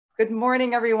Good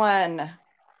morning, everyone.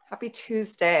 Happy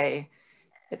Tuesday.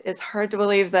 It is hard to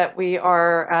believe that we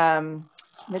are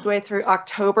midway through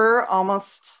October,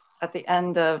 almost at the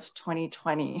end of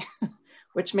 2020,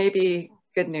 which may be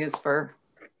good news for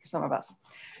some of us.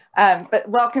 But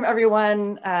welcome,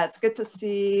 everyone. It's good to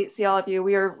see all of you.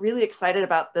 We are really excited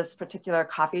about this particular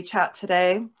coffee chat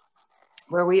today,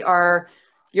 where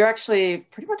you're actually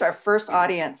pretty much our first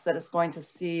audience that is going to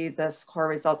see this core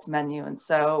results menu. And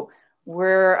so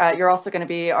you're also going to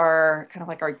be our kind of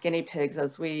like our guinea pigs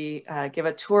as we give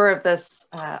a tour of this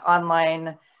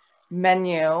online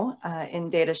menu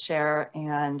in DataShare,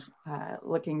 and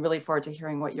looking really forward to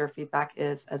hearing what your feedback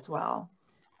is as well.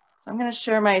 So I'm going to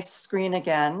share my screen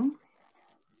again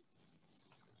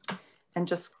and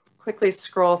just quickly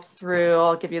scroll through.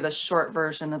 I'll give you the short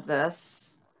version of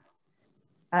this.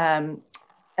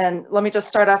 And let me just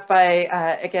start off by,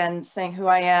 again, saying who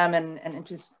I am and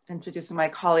introducing my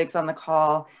colleagues on the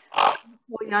call. I'm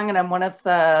Nicole Young, and I'm one of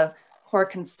the core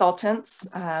consultants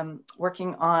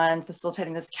working on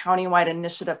facilitating this county-wide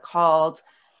initiative called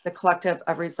the Collective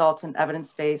of Results and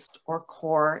Evidence-Based, or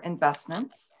CORE,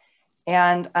 Investments.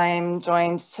 And I'm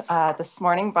joined this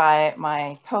morning by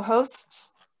my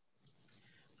co-host.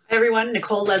 Hi, everyone.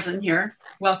 Nicole Lezin here.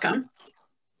 Welcome.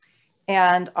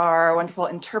 And our wonderful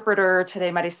interpreter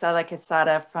today, Maricela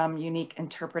Quesada from Unique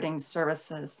Interpreting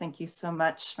Services. Thank you so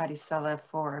much, Maricela,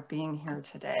 for being here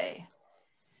today.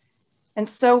 And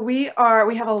so we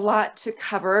have a lot to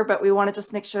cover, but we want to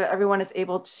just make sure that everyone is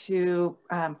able to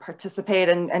participate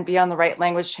and be on the right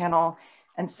language channel.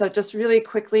 And so just really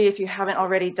quickly, if you haven't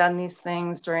already done these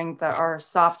things during our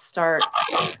soft start,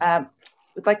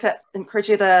 we'd like to encourage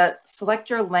you to select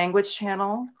your language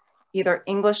channel, either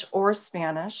English or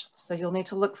Spanish. So you'll need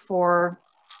to look for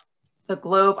the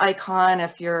globe icon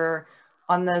if you're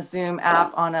on the Zoom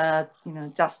app on a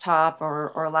desktop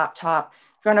or laptop.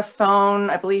 If you're on a phone,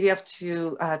 I believe you have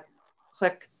to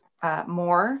click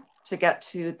more to get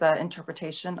to the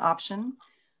interpretation option.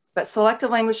 But select a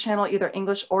language channel, either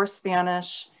English or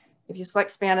Spanish. If you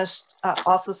select Spanish,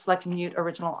 also select mute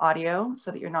original audio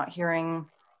so that you're not hearing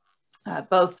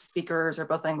both speakers or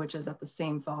both languages at the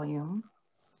same volume.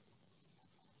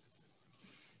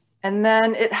 And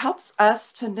then it helps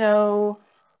us to know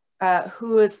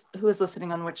who is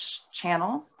listening on which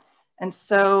channel. And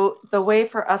so the way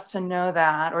for us to know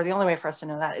that, or the only way for us to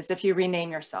know that, is if you rename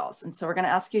yourselves. And so we're going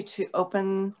to ask you to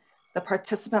open the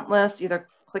participant list, either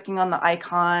clicking on the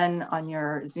icon on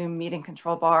your Zoom meeting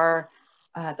control bar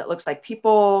that looks like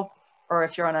people, or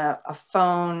if you're on a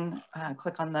phone,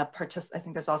 click on the I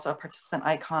think there's also a participant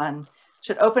icon.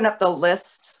 Should open up the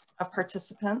list of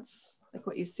participants, like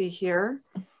what you see here.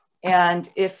 And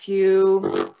if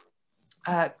you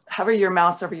hover your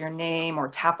mouse over your name or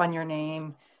tap on your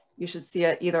name, you should see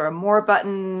either a more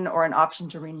button or an option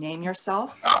to rename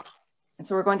yourself. And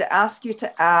so we're going to ask you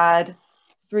to add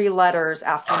 3 letters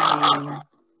after your name,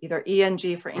 either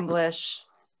ENG for English,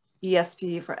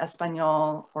 ESP for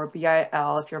Espanol, or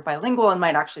BIL if you're bilingual and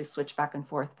might actually switch back and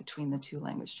forth between the 2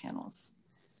 language channels.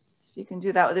 If you can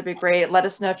do that, would be great. Let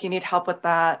us know if you need help with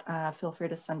that. Feel free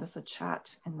to send us a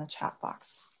chat in the chat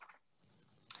box.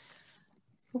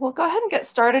 We'll go ahead and get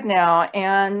started now.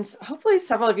 And hopefully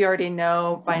several of you already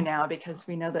know by now, because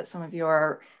we know that some of you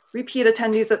are repeat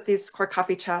attendees at these core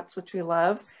coffee chats, which we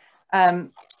love.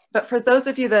 But for those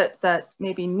of you that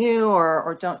may be new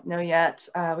or don't know yet,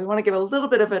 we want to give a little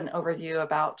bit of an overview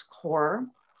about CORE.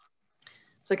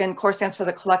 So again, CORE stands for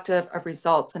the Collective of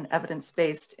Results and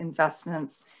Evidence-Based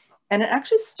Investments. And it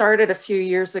actually started a few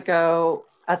years ago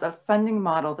as a funding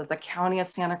model that the County of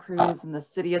Santa Cruz and the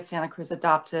City of Santa Cruz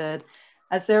adopted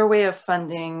as their way of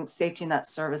funding safety net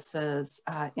services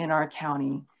in our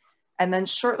county. And then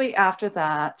shortly after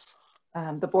that,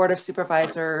 the Board of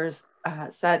Supervisors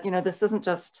said, this isn't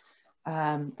just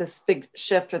this big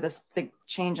shift or this big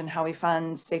change in how we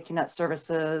fund safety net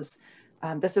services.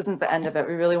 This isn't the end of it.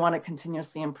 We really want to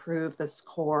continuously improve this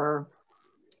core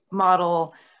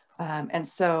model. And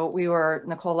so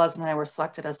Nicole, Lezin, and I were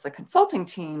selected as the consulting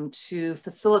team to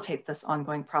facilitate this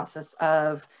ongoing process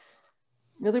of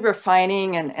really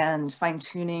refining and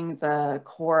fine-tuning the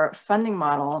core funding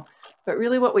model. But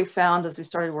really what we found as we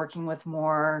started working with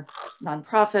more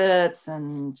nonprofits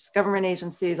and government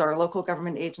agencies, our local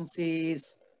government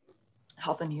agencies,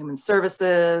 Health and Human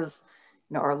Services,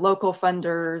 our local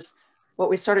funders, what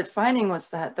we started finding was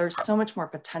that there's so much more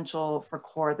potential for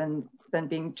CORE than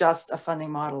being just a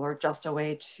funding model or just a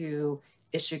way to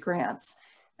issue grants.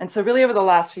 And so really over the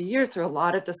last few years, through a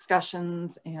lot of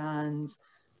discussions and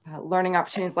learning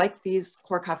opportunities like these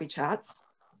core coffee chats,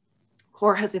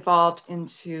 CORE has evolved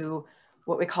into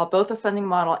what we call both a funding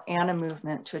model and a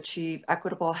movement to achieve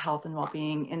equitable health and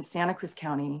well-being in Santa Cruz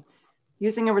County,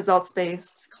 using a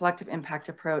results-based collective impact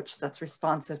approach that's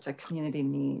responsive to community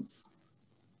needs.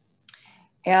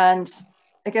 And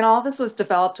again, all of this was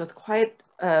developed with quite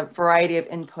a variety of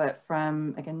input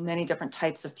from, again, many different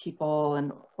types of people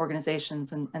and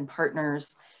organizations and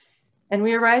partners. And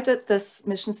we arrived at this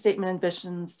mission statement and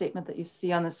vision statement that you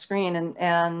see on the screen.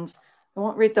 And I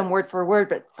won't read them word for word,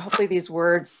 but hopefully these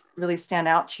words really stand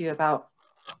out to you about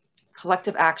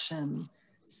collective action,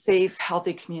 safe,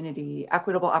 healthy community,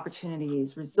 equitable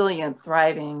opportunities, resilient,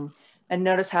 thriving, and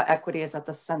notice how equity is at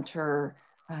the center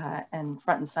and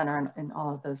front and center in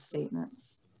all of those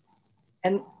statements.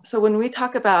 And so when we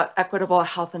talk about equitable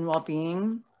health and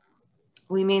well-being,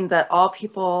 we mean that all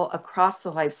people across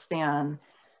the lifespan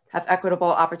have equitable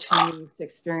opportunities to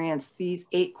experience these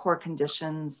 8 core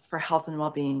conditions for health and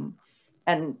well-being.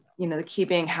 And the key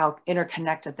being how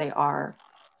interconnected they are.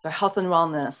 So health and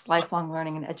wellness, lifelong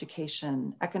learning and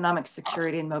education, economic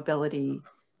security and mobility,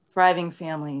 thriving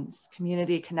families,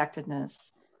 community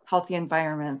connectedness, healthy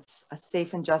environments, a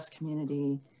safe and just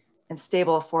community, and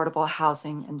stable, affordable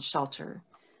housing and shelter.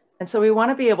 And so we want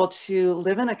to be able to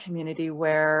live in a community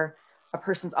where a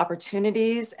person's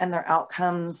opportunities and their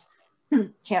outcomes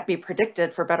can't be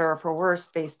predicted for better or for worse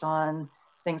based on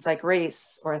things like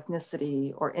race or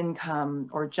ethnicity or income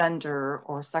or gender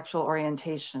or sexual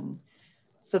orientation.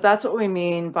 So that's what we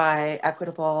mean by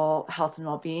equitable health and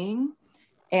well-being,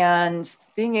 and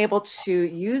being able to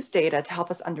use data to help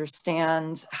us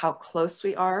understand how close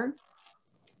we are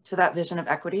to that vision of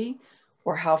equity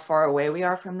or how far away we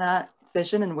are from that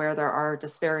vision and where there are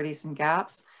disparities and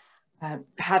gaps.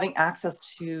 Having access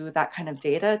to that kind of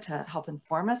data to help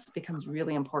inform us becomes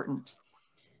really important.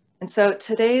 And so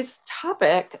today's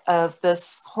topic of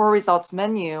this core results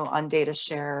menu on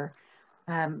DataShare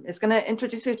is going to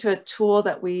introduce you to a tool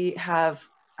that we have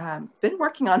been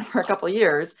working on for a couple of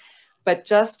years, but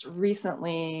just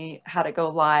recently had it go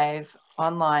live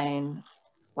online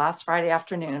last Friday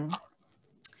afternoon.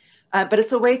 But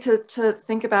it's a way to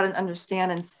think about and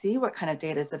understand and see what kind of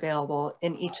data is available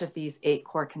in each of these 8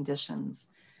 core conditions.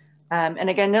 And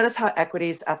again, notice how equity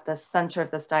is at the center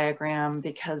of this diagram,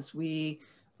 because we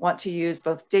want to use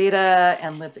both data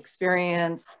and lived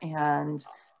experience and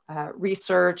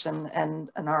research and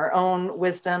our own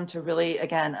wisdom to really,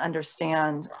 again,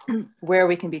 understand where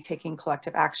we can be taking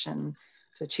collective action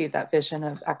to achieve that vision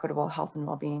of equitable health and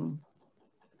well-being.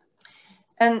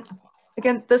 And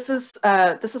again, this is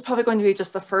probably going to be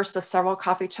just the first of several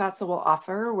coffee chats that we'll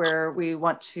offer, where we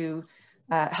want to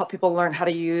help people learn how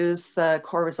to use the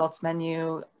core results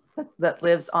menu that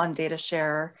lives on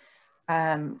DataShare.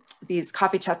 These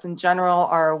coffee chats in general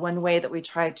are one way that we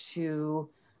try to,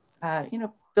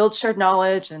 build shared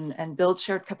knowledge and build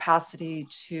shared capacity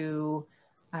to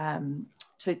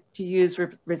use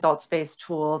results-based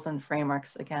tools and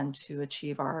frameworks, again, to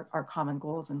achieve our common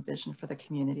goals and vision for the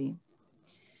community.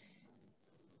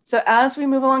 So as we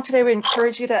move along today, we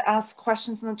encourage you to ask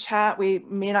questions in the chat. We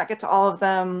may not get to all of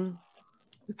them.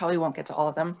 We probably won't get to all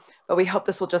of them, but we hope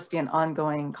this will just be an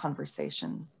ongoing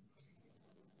conversation.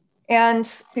 And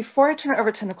before I turn it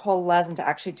over to Nicole Lezin to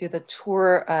actually do the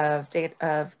tour of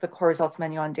the core results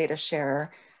menu on DataShare, I'm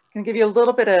going to give you a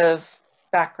little bit of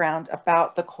background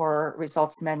about the core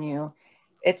results menu.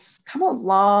 It's come a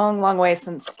long, long way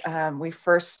since we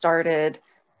first started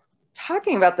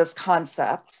talking about this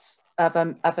concept of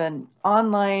an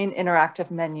online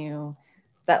interactive menu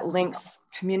that links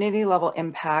community level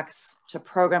impacts to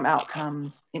program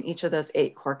outcomes in each of those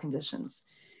 8 core conditions.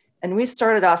 And we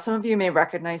started off, some of you may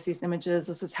recognize these images.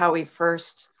 This is how we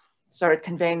first started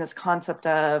conveying this concept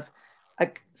of a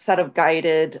set of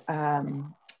guided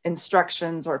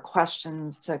instructions or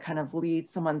questions to kind of lead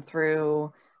someone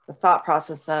through the thought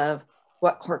process of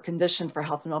what core condition for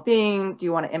health and well-being do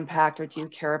you want to impact or do you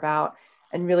care about?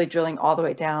 And really drilling all the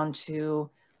way down to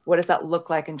what does that look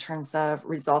like in terms of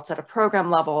results at a program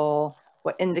level?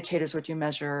 What indicators would you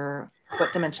measure?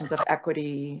 What dimensions of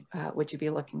equity would you be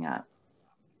looking at?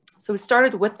 So we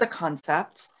started with the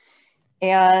concept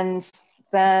and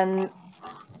then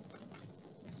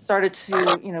started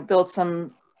to build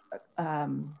some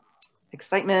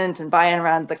excitement and buy-in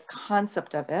around the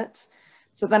concept of it.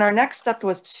 So then our next step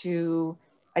was to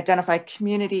identify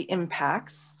community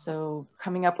impacts. So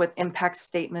coming up with impact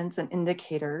statements and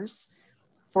indicators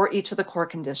for each of the core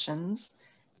conditions.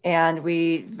 And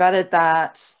we vetted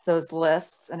those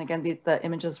lists. And again, the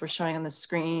images we're showing on the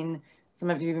screen, some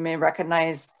of you may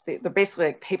recognize, they're basically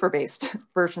like paper-based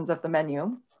versions of the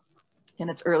menu in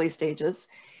its early stages.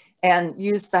 and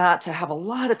use that to have a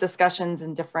lot of discussions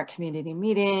in different community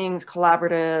meetings,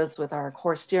 collaboratives with our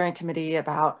core steering committee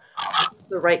about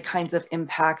the right kinds of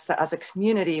impacts that as a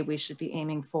community we should be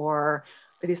aiming for.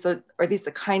 Are these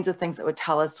the kinds of things that would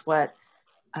tell us what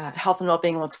health and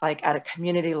well-being looks like at a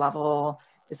community level?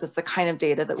 Is this the kind of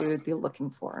data that we would be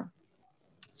looking for?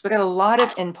 So we got a lot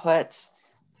of input,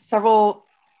 several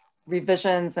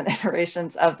revisions and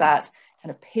iterations of that kind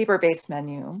of paper-based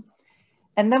menu.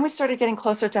 And then we started getting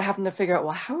closer to having to figure out,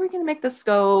 well, how are we going to make this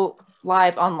go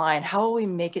live online? How will we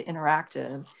make it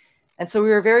interactive? And so we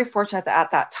were very fortunate that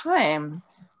at that time,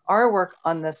 our work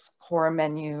on this core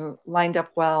menu lined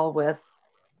up well with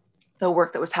the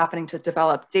work that was happening to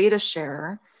develop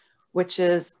DataShare, which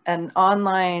is an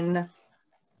online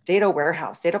data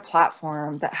warehouse, data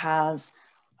platform that has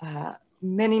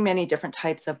many, many different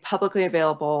types of publicly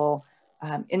available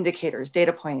indicators,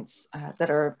 data points that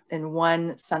are in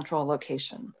one central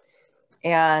location.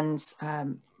 And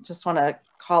just want to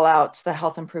call out the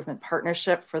Health Improvement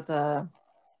Partnership for the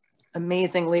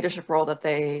amazing leadership role that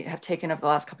they have taken over the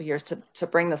last couple of years to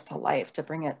bring this to life, to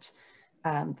bring it,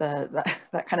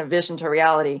 that kind of vision to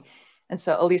reality. And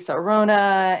so Elisa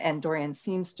Arona and Dorian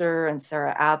Seamster and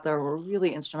Sarah Adler were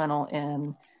really instrumental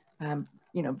in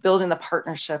building the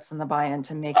partnerships and the buy-in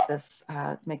to make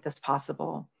this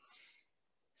possible.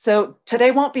 So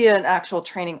today won't be an actual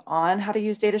training on how to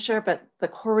use DataShare, but the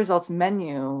core results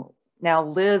menu now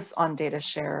lives on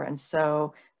DataShare. And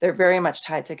so they're very much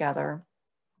tied together.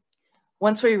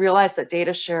 Once we realized that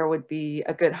DataShare would be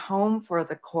a good home for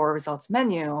the core results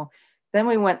menu, then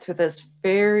we went through this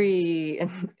very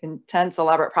intense,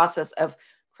 elaborate process of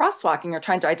crosswalking or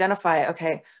trying to identify,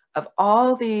 okay, of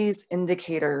all these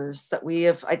indicators that we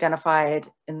have identified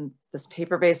in this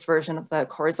paper-based version of the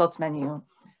core results menu,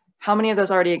 how many of those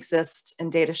already exist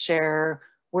in DataShare?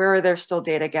 Where are there still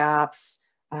data gaps?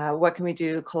 What can we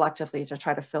do collectively to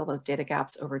try to fill those data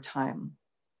gaps over time?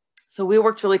 So we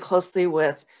worked really closely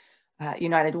with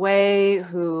United Way,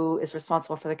 who is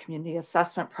responsible for the community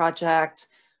assessment project.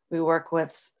 We work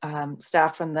with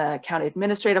staff from the county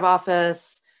administrative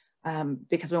office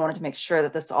because we wanted to make sure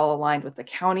that this all aligned with the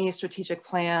county strategic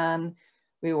plan.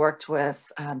 We worked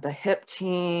with the HIP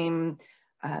team,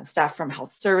 staff from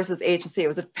Health Services Agency. It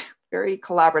was a very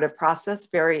collaborative process,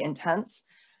 very intense,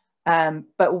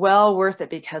 but well worth it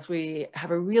because we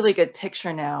have a really good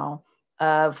picture now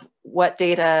of what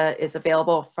data is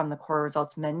available from the core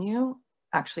results menu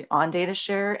actually on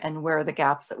DataShare and where are the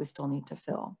gaps that we still need to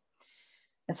fill.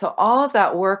 And so all of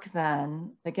that work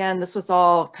then, again, this was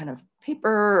all kind of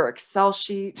paper or Excel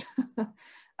sheet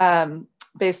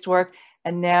based work.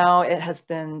 And now it has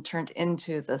been turned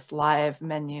into this live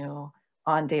menu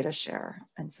on DataShare.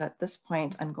 And so at this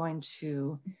point, I'm going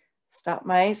to stop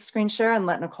my screen share and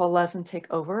let Nicole Lezin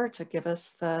take over to give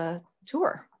us the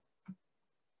tour.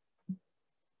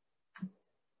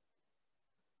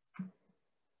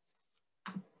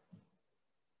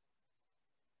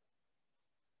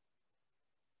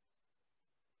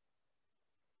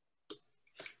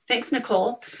 Thanks,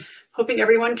 Nicole. Hoping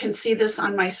everyone can see this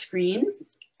on my screen.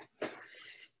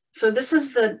 So this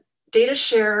is the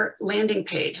DataShare landing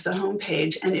page, the home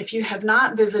page. And if you have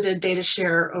not visited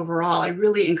DataShare overall, I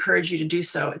really encourage you to do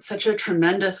so. It's such a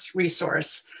tremendous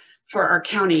resource for our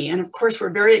county. And of course,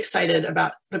 we're very excited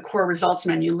about the core results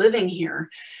menu living here,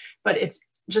 but it's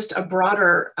just a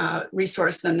broader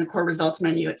resource than the core results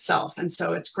menu itself. And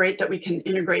so it's great that we can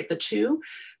integrate the two,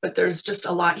 but there's just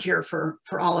a lot here for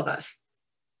all of us.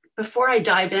 Before I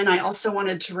dive in, I also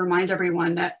wanted to remind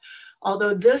everyone that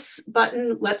although this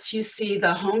button lets you see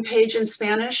the home page in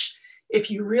Spanish,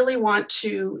 if you really want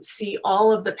to see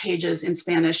all of the pages in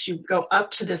Spanish, you go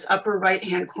up to this upper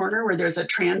right-hand corner where there's a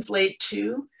translate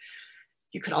to.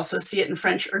 You could also see it in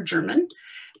French or German.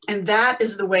 And that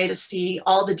is the way to see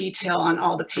all the detail on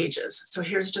all the pages. So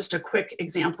here's just a quick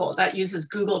example. That uses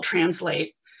Google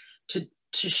Translate to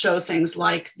show things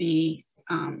like the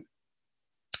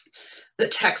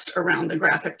text around the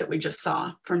graphic that we just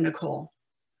saw from Nicole.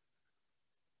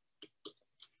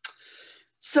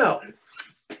 So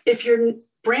if you're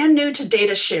brand new to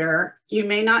DataShare, you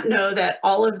may not know that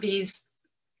all of these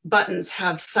buttons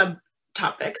have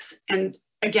subtopics. And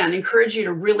again, encourage you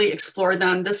to really explore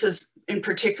them. This is, in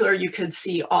particular, you could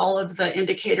see all of the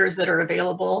indicators that are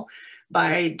available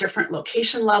by different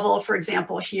location level. For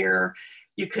example, here,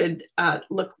 you could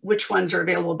look which ones are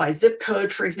available by zip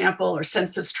code, for example, or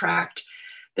census tract.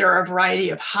 There are a variety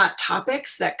of hot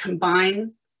topics that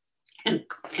combine and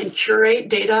curate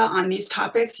data on these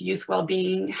topics: youth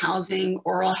well-being, housing,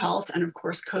 oral health, and of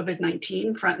course,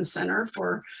 COVID-19 front and center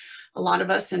for a lot of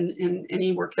us in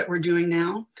any work that we're doing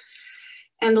now.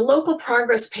 And the local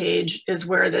progress page is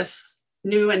where this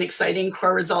new and exciting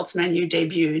core results menu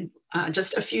debuted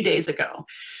just a few days ago.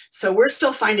 So we're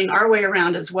still finding our way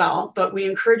around as well, but we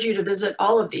encourage you to visit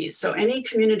all of these. So any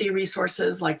community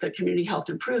resources like the Community Health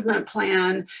Improvement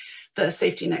Plan, the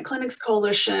Safety Net Clinics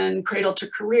Coalition, Cradle to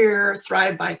Career,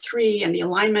 Thrive by 3, and the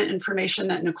alignment information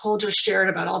that Nicole just shared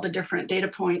about all the different data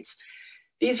points.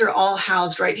 These are all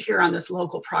housed right here on this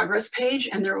local progress page,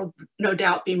 and there will no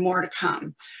doubt be more to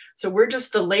come. So we're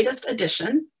just the latest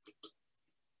addition,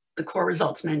 the core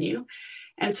results menu.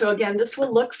 And so again, this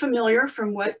will look familiar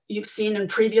from what you've seen in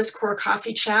previous core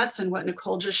coffee chats and what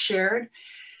Nicole just shared.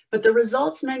 But the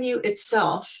results menu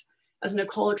itself, as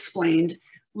Nicole explained,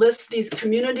 lists these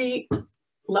community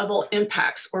level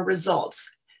impacts or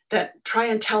results that try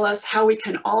and tell us how we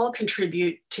can all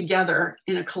contribute together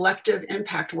in a collective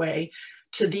impact way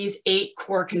to these 8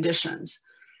 core conditions.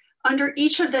 Under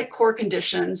each of the core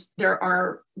conditions, there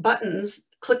are buttons,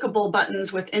 clickable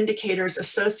buttons with indicators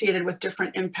associated with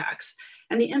different impacts.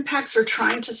 And the impacts are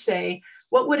trying to say,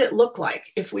 what would it look like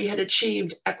if we had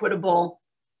achieved equitable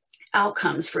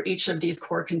outcomes for each of these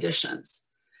core conditions?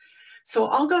 So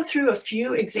I'll go through a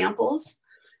few examples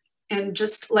and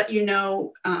just let you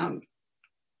know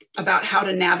about how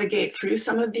to navigate through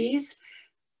some of these.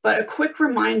 But a quick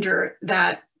reminder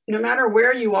that no matter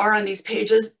where you are on these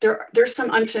pages, there's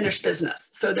some unfinished business.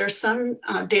 So there's some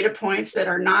data points that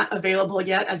are not available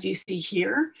yet, as you see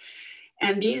here.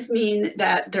 And these mean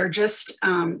that they're just,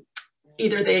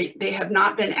 either they have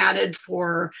not been added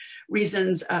for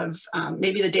reasons of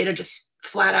maybe the data just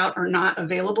flat out are not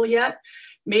available yet.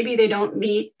 Maybe they don't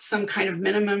meet some kind of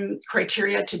minimum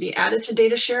criteria to be added to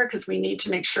DataShare because we need to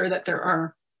make sure that there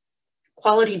are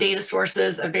quality data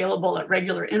sources available at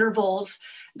regular intervals,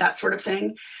 that sort of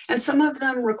thing. And some of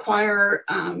them require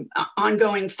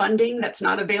ongoing funding that's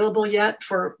not available yet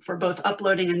for both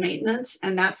uploading and maintenance.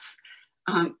 And that's,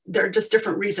 there are just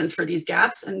different reasons for these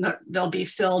gaps, and they'll be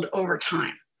filled over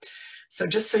time. So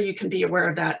just so you can be aware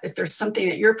of that, if there's something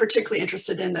that you're particularly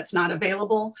interested in that's not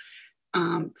available,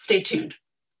 stay tuned.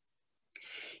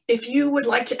 If you would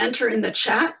like to enter in the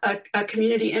chat a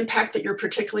community impact that you're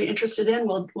particularly interested in,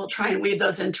 we'll try and weave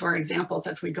those into our examples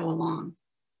as we go along.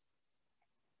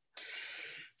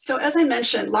 So as I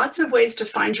mentioned, lots of ways to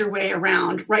find your way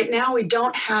around. Right now, we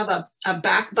don't have a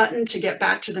back button to get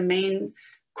back to the main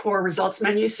core results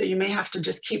menu, so you may have to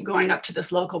just keep going up to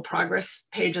this local progress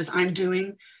page as I'm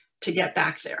doing to get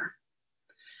back there.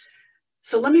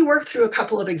 So let me work through a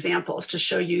couple of examples to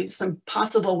show you some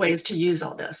possible ways to use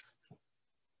all this.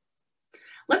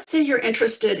 Let's say you're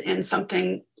interested in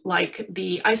something like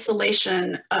the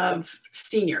isolation of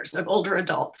seniors, of older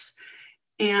adults,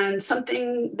 and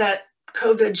something that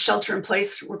COVID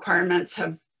shelter-in-place requirements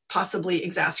have possibly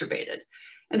exacerbated.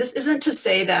 And this isn't to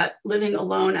say that living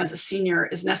alone as a senior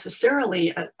is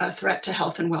necessarily a threat to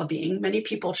health and well-being. Many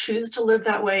people choose to live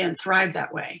that way and thrive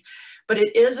that way, but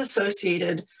it is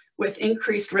associated with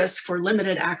increased risk for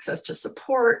limited access to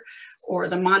support or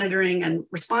the monitoring and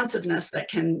responsiveness that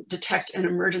can detect an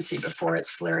emergency before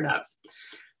it's flared up.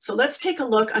 So let's take a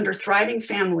look under thriving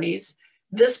families.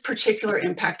 This particular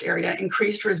impact area,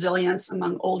 increased resilience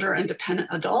among older and dependent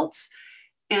adults,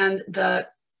 and the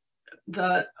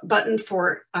button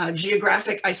for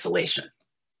geographic isolation.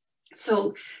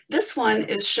 So this one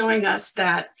is showing us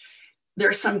that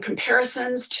there's some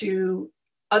comparisons to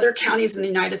other counties in the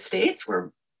United States. We're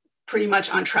pretty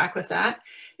much on track with that.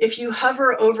 If you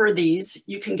hover over these,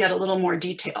 you can get a little more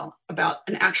detail about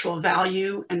an actual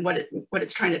value and what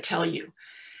it's trying to tell you.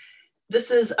 This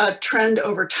is a trend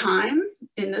over time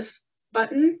in this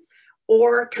button,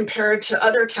 or compared to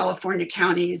other California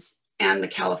counties and the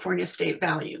California state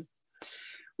value.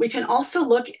 We can also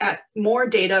look at more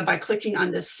data by clicking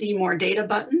on this See More Data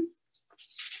button.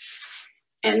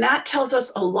 And that tells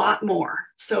us a lot more.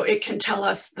 So it can tell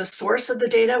us the source of the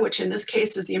data, which in this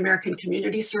case is the American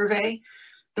Community Survey,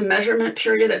 the measurement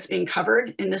period that's being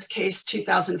covered, in this case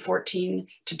 2014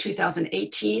 to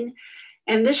 2018.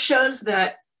 And this shows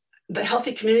that the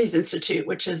Healthy Communities Institute,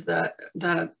 which is the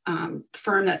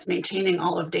firm that's maintaining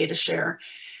all of DataShare,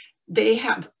 they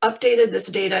have updated this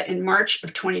data in March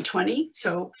of 2020,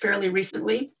 so fairly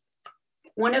recently.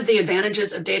 One of the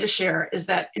advantages of DataShare is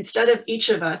that instead of each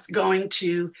of us going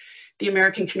to the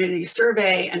American Community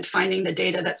Survey and finding the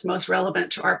data that's most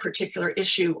relevant to our particular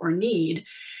issue or need,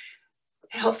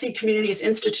 Healthy Communities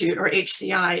Institute, or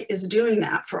HCI, is doing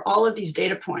that for all of these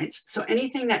data points. So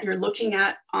anything that you're looking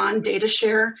at on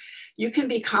DataShare, you can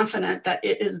be confident that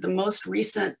it is the most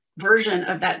recent version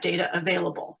of that data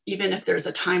available, even if there's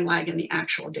a time lag in the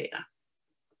actual data.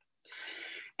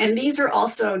 And these are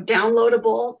also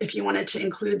downloadable if you wanted to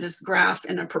include this graph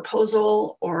in a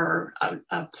proposal or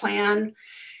a plan.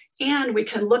 And we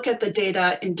can look at the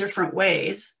data in different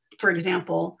ways. For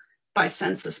example, by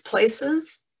census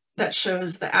places, that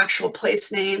shows the actual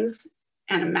place names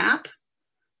and a map.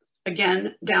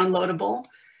 Again, downloadable.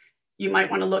 You might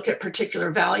want to look at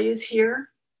particular values here.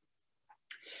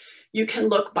 You can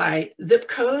look by zip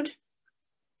code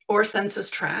or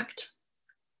census tract.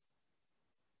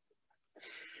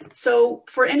 So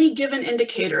for any given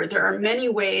indicator, there are many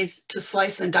ways to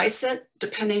slice and dice it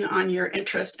depending on your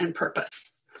interest and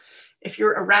purpose. If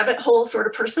you're a rabbit hole sort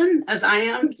of person, as I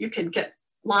am, you can get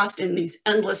lost in these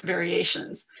endless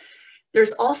variations.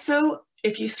 There's also,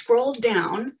 if you scroll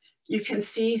down, you can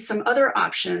see some other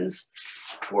options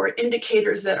for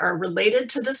indicators that are related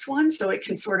to this one. So it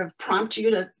can sort of prompt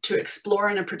you to explore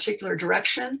in a particular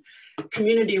direction.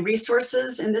 Community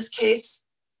resources, in this case,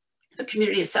 the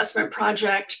Community Assessment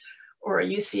Project or a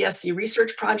UCSC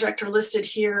research project are listed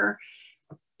here.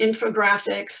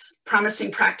 Infographics, promising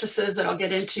practices that I'll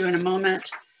get into in a moment.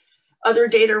 Other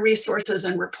data resources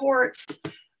and reports.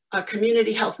 A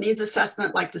community health needs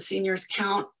assessment like the seniors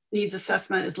count needs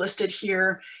assessment is listed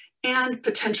here, and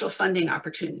potential funding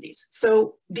opportunities.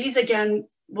 So these again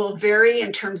will vary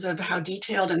in terms of how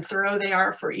detailed and thorough they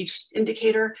are for each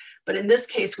indicator, but in this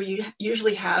case, we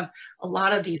usually have a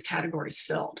lot of these categories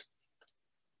filled.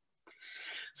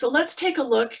 So let's take a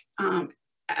look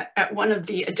at one of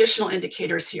the additional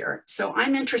indicators here. So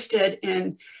I'm interested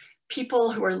in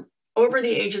people who are over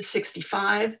the age of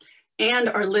 65 and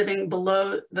are living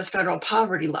below the federal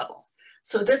poverty level.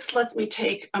 So this lets me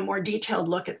take a more detailed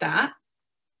look at that.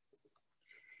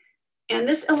 And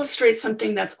this illustrates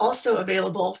something that's also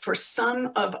available for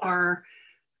some of our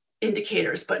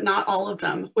indicators, but not all of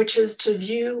them, which is to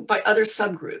view by other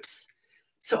subgroups.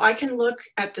 So I can look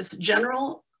at this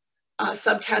general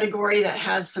subcategory that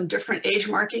has some different age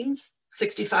markings,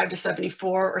 65 to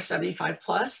 74 or 75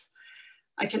 plus.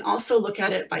 I can also look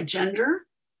at it by gender,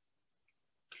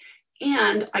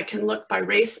 and I can look by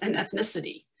race and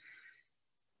ethnicity.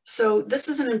 So this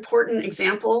is an important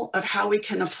example of how we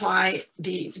can apply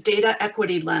the data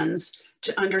equity lens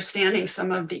to understanding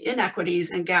some of the inequities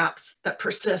and gaps that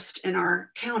persist in our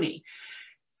county.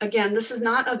 Again, this is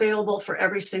not available for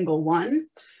every single one,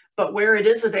 but where it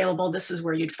is available, this is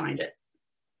where you'd find it.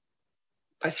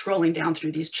 By scrolling down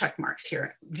through these check marks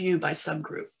here, view by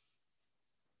subgroup.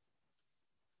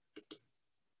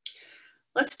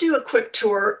 Let's do a quick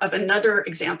tour of another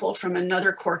example from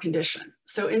another core condition.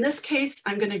 So in this case,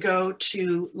 I'm going to go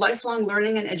to lifelong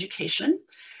learning and education.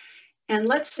 And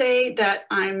let's say that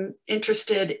I'm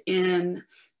interested in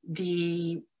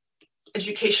the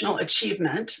educational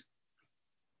achievement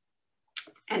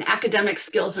and academic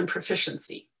skills and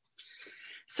proficiency.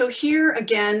 So here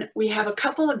again, we have a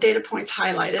couple of data points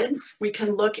highlighted. We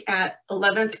can look at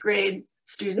 11th grade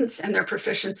students and their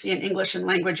proficiency in English and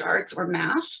language arts or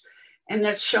math. And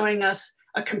that's showing us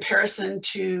a comparison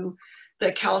to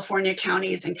the California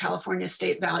counties and California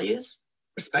state values,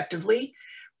 respectively,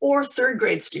 or third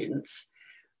grade students.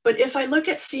 But if I look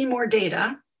at see more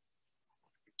data,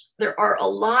 there are a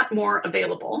lot more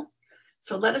available.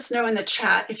 So let us know in the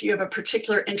chat if you have a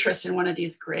particular interest in one of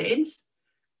these grades,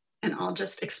 and I'll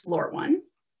just explore one.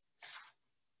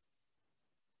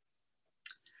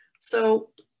 So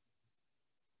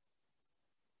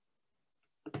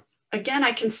again,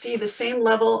 I can see the same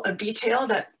level of detail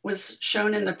that was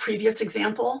shown in the previous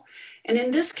example. And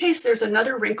in this case, there's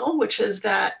another wrinkle, which is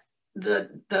that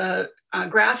the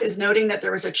graph is noting that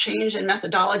there was a change in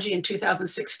methodology in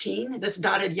 2016, this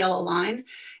dotted yellow line,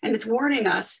 and it's warning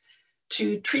us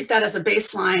to treat that as a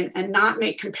baseline and not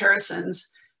make comparisons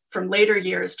from later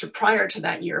years to prior to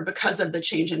that year because of the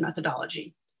change in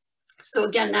methodology. So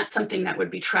again, that's something that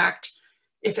would be tracked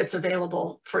if it's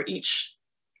available for each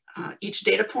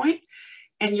data point.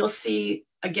 And you'll see,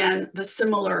 again, the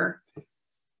similar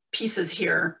pieces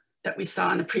here that we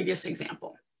saw in the previous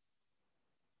example.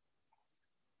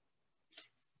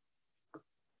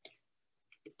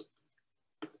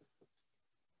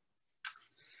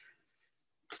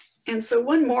 And so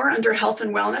one more under health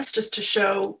and wellness, just to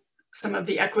show some of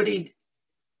the equity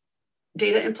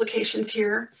data implications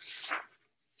here.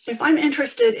 If I'm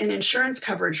interested in insurance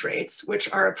coverage rates,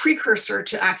 which are a precursor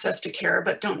to access to care,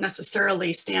 but don't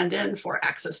necessarily stand in for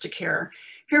access to care,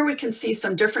 here we can see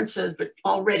some differences but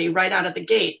already right out of the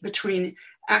gate between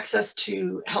access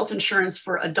to health insurance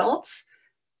for adults,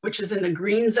 which is in the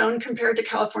green zone compared to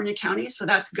California counties, so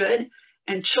that's good,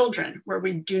 and children, where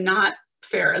we do not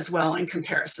fare as well in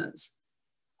comparisons.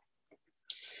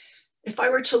 If I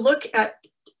were to look at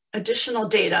additional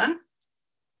data,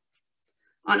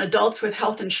 on adults with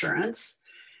health insurance,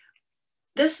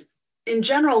 this in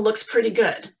general looks pretty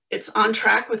good. It's on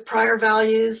track with prior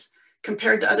values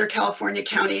compared to other California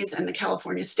counties and the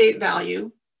California state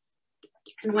value.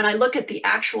 And when I look at the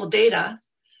actual data,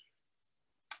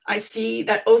 I see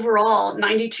that overall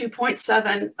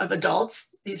 92.7 of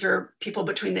adults, these are people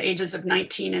between the ages of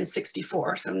 19 and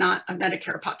 64, so not a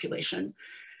Medicare population,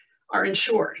 are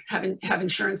insured, have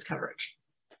insurance coverage.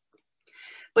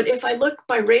 But if I look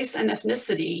by race and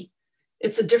ethnicity,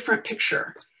 it's a different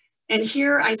picture. And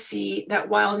here I see that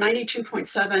while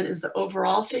 92.7 is the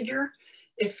overall figure,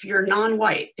 if you're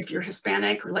non-white, if you're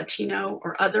Hispanic or Latino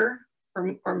or other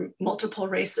or multiple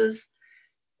races,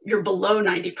 you're below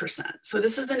 90%. So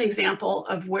this is an example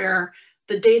of where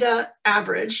the data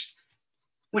average,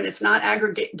 when it's not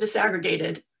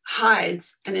disaggregated,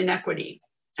 hides an inequity.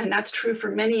 And that's true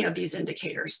for many of these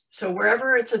indicators. So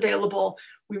wherever it's available,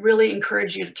 we really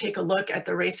encourage you to take a look at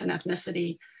the race and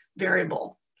ethnicity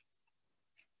variable.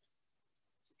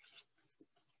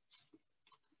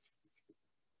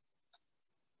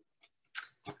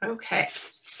 Okay.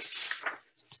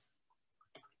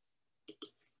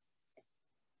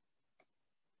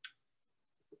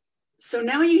 So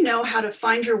now you know how to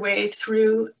find your way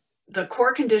through the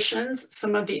core conditions,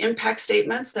 some of the impact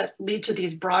statements that lead to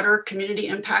these broader community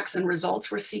impacts and results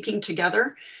we're seeking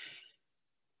together.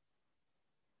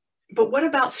 But what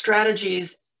about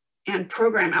strategies and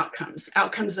program outcomes,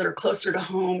 outcomes that are closer to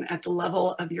home at the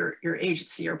level of your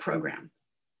agency or program?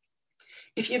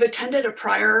 If you've attended a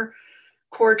prior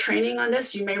core training on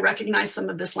this, you may recognize some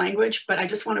of this language, but I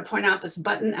just want to point out this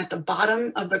button at the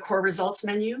bottom of the core results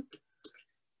menu,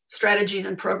 strategies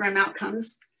and program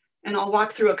outcomes, and I'll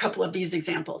walk through a couple of these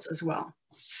examples as well.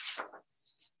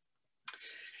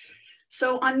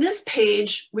 So on this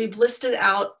page, we've listed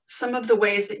out some of the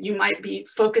ways that you might be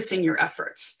focusing your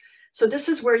efforts. So this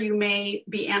is where you may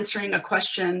be answering a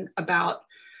question about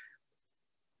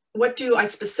what do I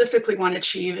specifically want to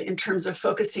achieve in terms of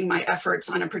focusing my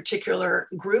efforts on a particular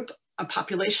group, a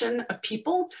population of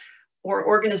people, or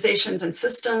organizations and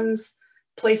systems,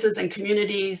 places and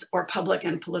communities, or public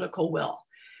and political will.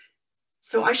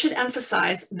 So I should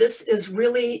emphasize, this is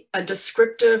really a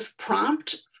descriptive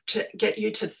prompt to get you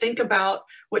to think about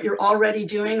what you're already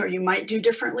doing or you might do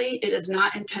differently. It is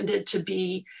not intended to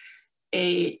be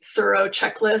a thorough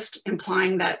checklist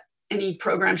implying that any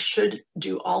program should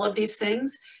do all of these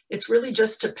things. It's really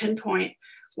just to pinpoint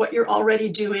what you're already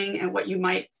doing and what you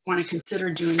might want to consider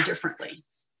doing differently.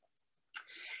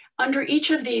 Under each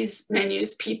of these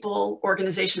menus, people,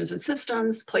 organizations and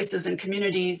systems, places and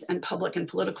communities, and public and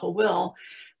political will,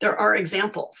 there are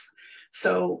examples.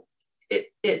 So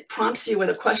it prompts you with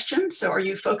a question. So are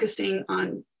you focusing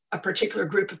on a particular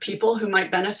group of people who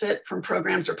might benefit from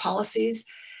programs or policies?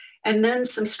 And then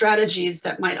some strategies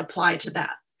that might apply to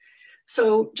that.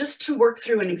 So just to work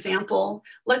through an example,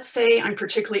 let's say I'm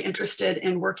particularly interested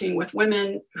in working with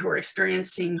women who are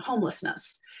experiencing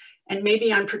homelessness. And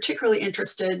maybe I'm particularly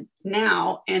interested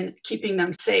now in keeping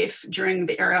them safe during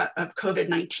the era of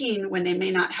COVID-19 when they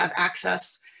may not have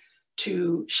access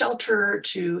to shelter,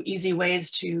 to easy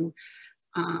ways to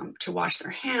wash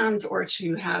their hands or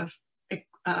to have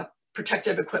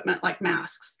protective equipment like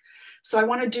masks. So I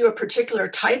want to do a particular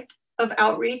type of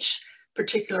outreach,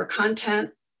 particular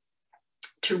content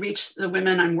to reach the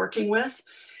women I'm working with.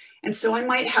 And so I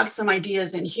might have some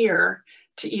ideas in here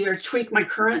to either tweak my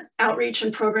current outreach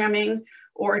and programming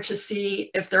or to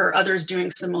see if there are others doing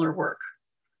similar work.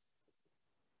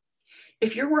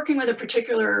 If you're working with a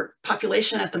particular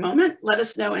population at the moment, let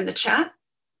us know in the chat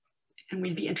and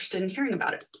we'd be interested in hearing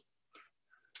about it.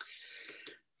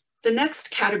 The next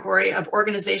category of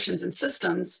organizations and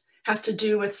systems has to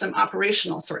do with some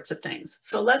operational sorts of things.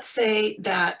 So let's say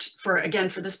that for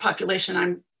this population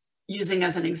I'm using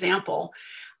as an example,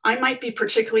 I might be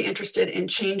particularly interested in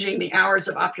changing the hours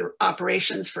of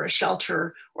operations for a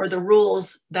shelter or the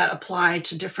rules that apply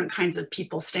to different kinds of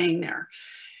people staying there.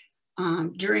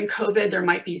 During COVID, there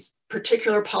might be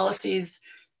particular policies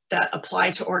that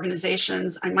apply to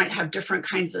organizations. I might have different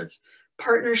kinds of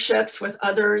partnerships with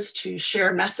others to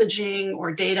share messaging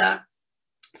or data.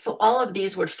 So all of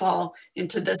these would fall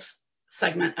into this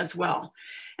segment as well.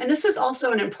 And this is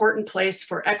also an important place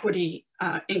for equity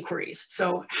inquiries.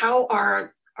 So how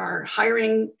are our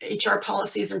hiring HR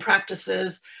policies and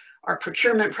practices, our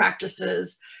procurement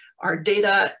practices, our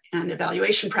data and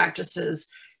evaluation practices,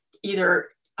 either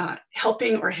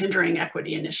helping or hindering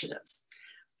equity initiatives?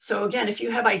 So again, if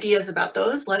you have ideas about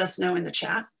those, let us know in the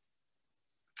chat.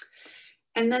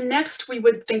 And then next we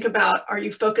would think about, are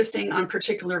you focusing on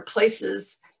particular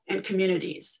places and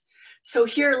communities? So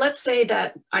here, let's say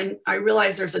that I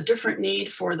realize there's a different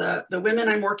need for the women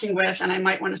I'm working with, and I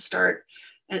might want to start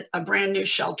a brand new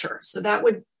shelter. So that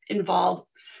would involve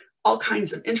all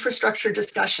kinds of infrastructure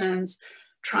discussions,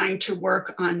 trying to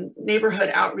work on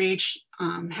neighborhood outreach,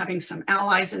 having some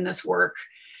allies in this work,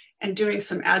 and doing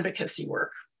some advocacy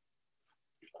work.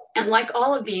 And like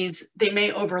all of these, they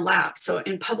may overlap. So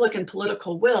in public and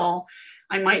political will,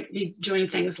 I might be doing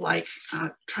things like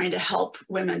trying to help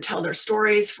women tell their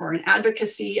stories for an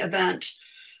advocacy event.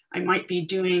 I might be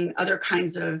doing other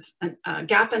kinds of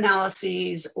gap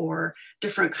analyses or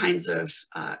different kinds of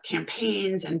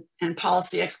campaigns and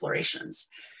policy explorations.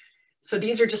 So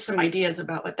these are just some ideas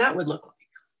about what that would look like.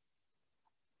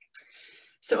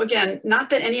 So again, not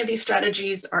that any of these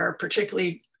strategies are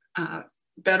particularly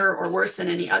better or worse than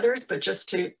any others, but just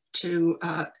to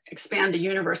expand the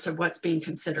universe of what's being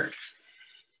considered.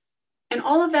 And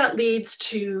all of that leads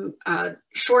to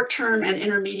short-term and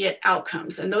intermediate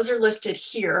outcomes. And those are listed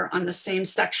here on the same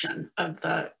section of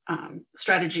the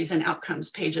strategies and outcomes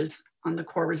pages on the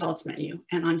core results menu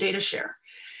and on DataShare.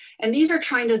 And these are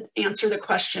trying to answer the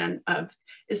question of,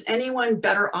 is anyone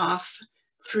better off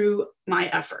through my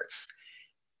efforts?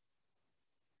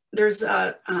 There's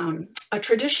a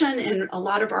tradition in a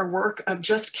lot of our work of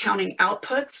just counting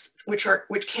outputs, which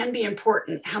can be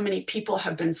important, how many people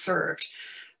have been served.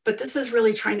 But this is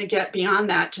really trying to get beyond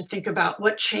that to think about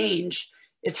what change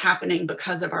is happening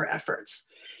because of our efforts.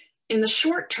 In the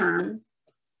short term,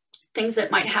 things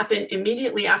that might happen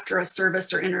immediately after a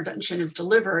service or intervention is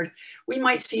delivered, we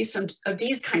might see some of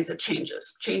these kinds of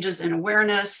changes in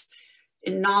awareness,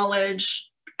 in knowledge,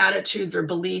 attitudes or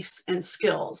beliefs, and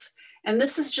skills. And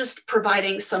this is just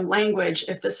providing some language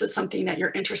if this is something that you're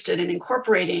interested in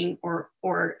incorporating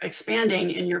or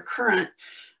expanding in your current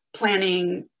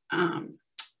planning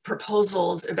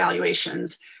proposals,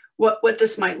 evaluations, what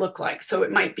this might look like. So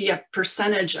it might be a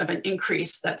percentage of an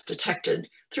increase that's detected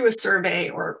through a survey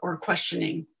or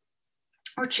questioning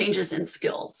or changes in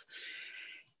skills.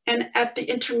 And at the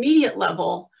intermediate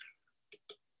level,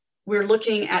 we're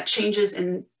looking at changes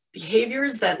in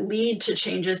behaviors that lead to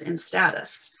changes in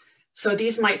status. So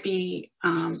these might be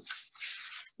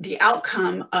the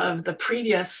outcome of the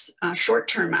previous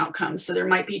short-term outcomes. So there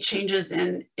might be changes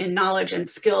in knowledge and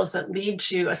skills that lead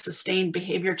to a sustained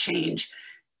behavior change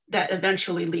that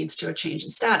eventually leads to a change in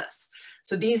status.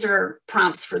 So these are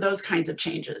prompts for those kinds of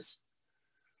changes.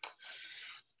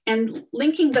 And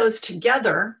linking those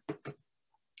together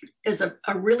is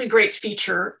a really great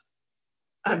feature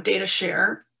of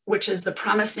DataShare, which is the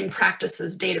Promising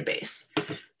Practices database.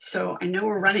 So I know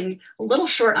we're running a little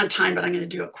short on time, but I'm going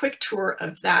to do a quick tour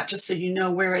of that just so you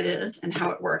know where it is and how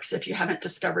it works if you haven't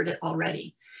discovered it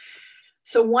already.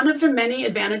 So one of the many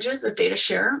advantages of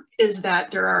DataShare is that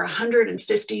there are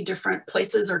 150 different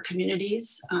places or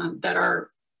communities that are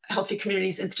Healthy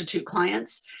Communities Institute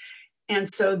clients. And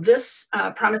so this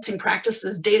Promising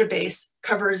Practices database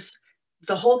covers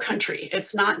the whole country.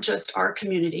 It's not just our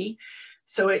community.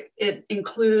 So it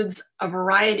includes a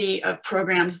variety of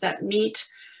programs that meet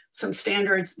some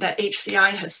standards that HCI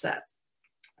has set.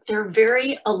 They're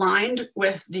very aligned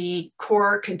with the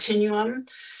core continuum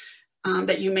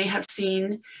that you may have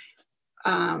seen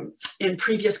in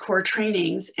previous core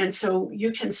trainings. And so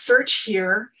you can search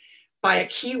here by a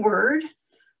keyword,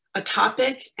 a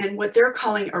topic, and what they're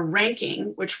calling a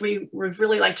ranking, which we would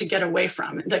really like to get away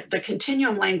from. The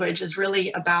continuum language is really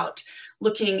about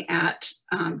looking at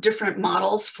different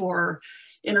models for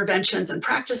interventions and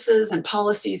practices and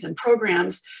policies and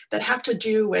programs that have to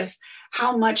do with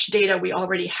how much data we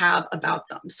already have about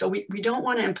them. So we don't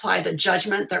want to imply the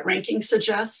judgment that ranking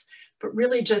suggests, but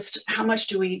really just how much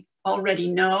do we already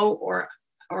know or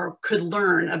could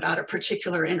learn about a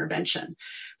particular intervention.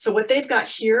 So what they've got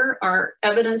here are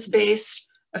evidence-based,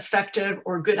 effective,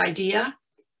 or good idea.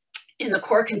 In the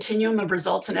core continuum of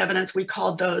results and evidence, we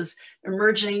called those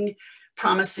emerging,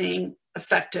 promising,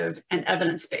 effective, and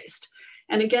evidence-based.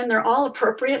 And again, they're all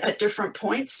appropriate at different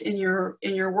points in your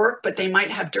work, but they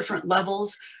might have different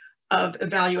levels of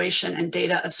evaluation and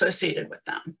data associated with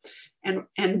them.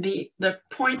 And the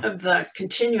point of the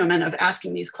continuum and of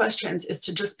asking these questions is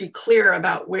to just be clear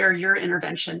about where your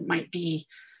intervention might be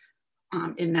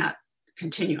in that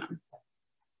continuum.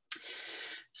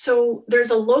 So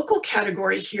there's a local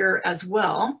category here as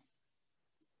well.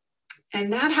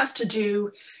 And that has to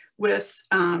do with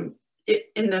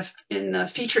in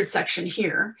the featured section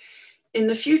here. In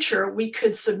the future, we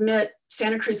could submit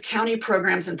Santa Cruz County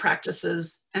programs and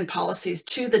practices and policies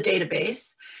to the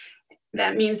database.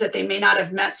 that means that they may not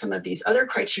have met some of these other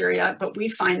criteria, but we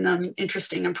find them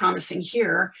interesting and promising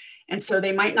here. And so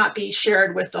they might not be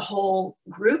shared with the whole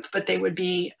group, but they would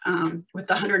be with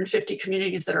the 150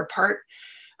 communities that are part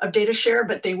of DataShare,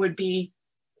 but they would be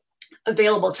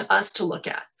available to us to look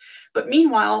at. But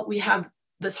meanwhile, we have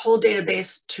this whole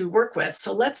database to work with.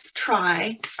 So let's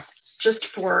try, just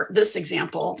for this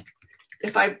example,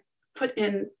 if I put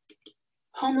in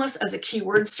homeless as a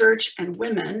keyword search and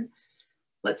women,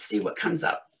 let's see what comes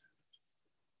up.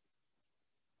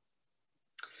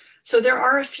 So there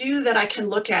are a few that I can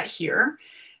look at here,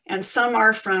 and some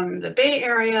are from the Bay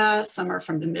Area, some are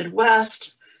from the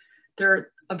Midwest. There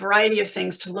are a variety of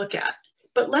things to look at.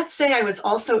 But let's say I was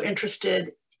also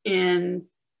interested in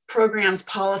programs,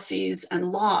 policies,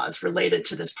 and laws related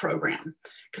to this program,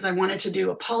 because I wanted to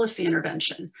do a policy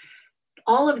intervention.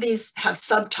 All of these have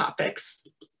subtopics,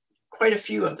 quite a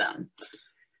few of them.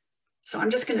 So I'm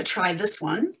just going to try this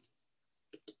one.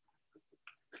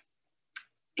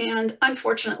 And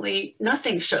unfortunately,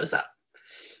 nothing shows up.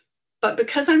 But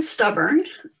because I'm stubborn,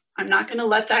 I'm not going to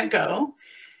let that go.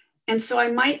 And so I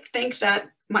might think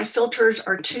that my filters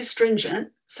are too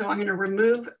stringent. So I'm going to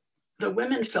remove the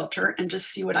women filter and just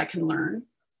see what I can learn.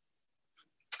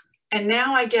 And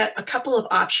now I get a couple of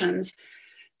options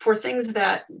for things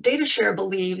that DataShare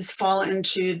believes fall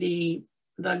into the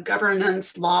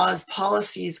governance, laws,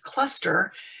 policies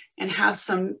cluster and have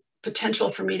some potential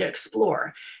for me to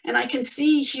explore. And I can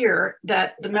see here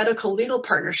that the medical legal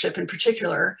partnership in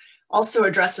particular also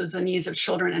addresses the needs of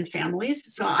children and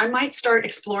families. So I might start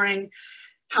exploring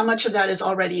how much of that is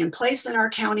already in place in our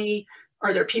county.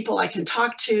 Are there people I can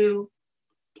talk to?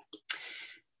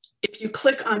 If you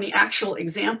click on the actual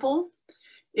example,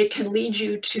 it can lead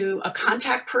you to a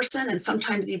contact person and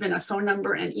sometimes even a phone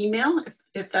number and email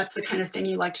if that's the kind of thing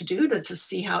you like to do, to just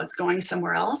see how it's going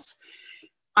somewhere else.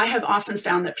 I have often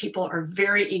found that people are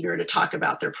very eager to talk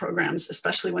about their programs,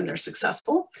 especially when they're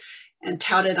successful, and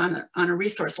tout it on a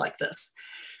resource like this.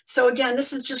 So again,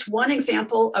 this is just one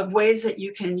example of ways that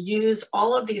you can use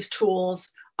all of these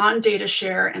tools on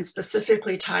DataShare and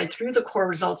specifically tied through the core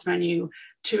results menu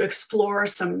to explore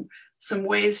some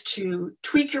ways to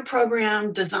tweak your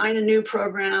program, design a new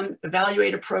program,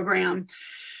 evaluate a program,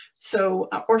 so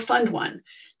or fund one.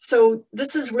 So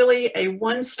this is really a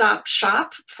one-stop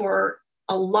shop for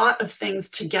a lot of things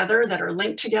together that are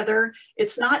linked together.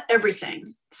 It's not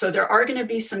everything. So there are going to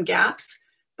be some gaps,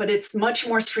 but it's much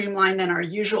more streamlined than our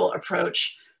usual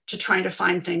approach to trying to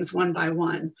find things one by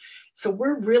one. So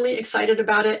we're really excited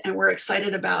about it, and we're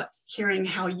excited about hearing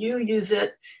how you use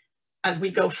it as we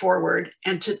go forward.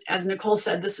 And as Nicole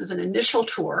said, this is an initial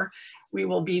tour. We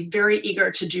will be very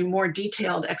eager to do more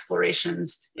detailed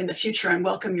explorations in the future and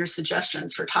welcome your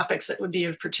suggestions for topics that would be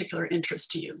of particular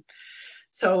interest to you.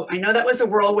 So I know that was a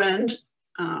whirlwind.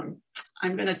 I'm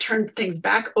going to turn things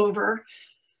back over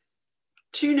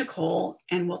to Nicole,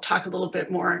 and we'll talk a little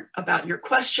bit more about your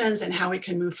questions and how we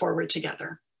can move forward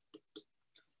together.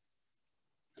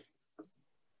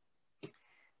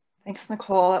 Thanks,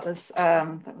 Nicole. That was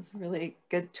a really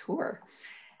good tour.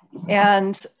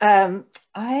 And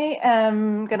I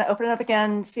am going to open it up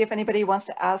again, see if anybody wants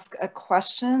to ask a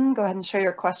question. Go ahead and share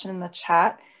your question in the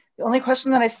chat. The only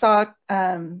question that I saw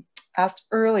asked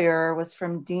earlier was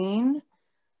from Dean.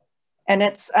 And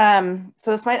it's,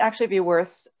 so this might actually be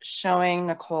worth showing,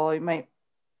 Nicole. It might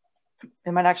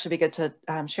actually be good to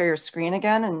share your screen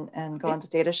again and go into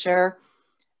DataShare.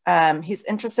 He's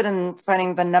interested in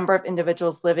finding the number of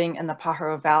individuals living in the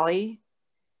Pajaro Valley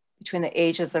between the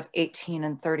ages of 18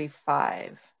 and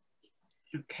 35.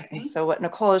 Okay. And so what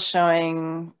Nicole is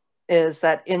showing is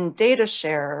that in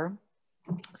DataShare,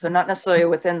 so not necessarily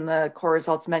within the core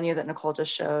results menu that Nicole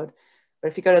just showed, but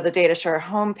if you go to the DataShare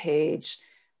homepage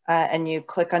and you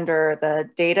click under the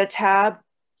data tab,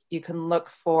 you can look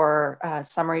for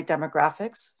summary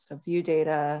demographics. So view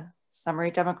data, summary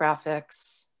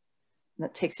demographics, and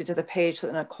that takes you to the page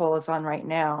that Nicole is on right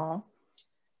now.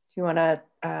 Do you want to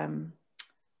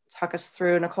talk us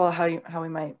through, Nicole, how we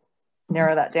might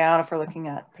narrow that down if we're looking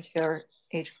at particular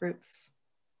age groups?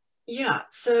 Yeah,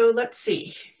 so let's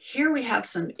see. Here we have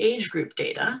some age group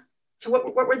data. So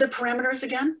what were the parameters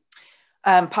again?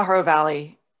 Pajaro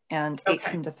Valley and Okay.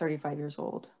 18 to 35 years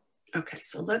old. Okay,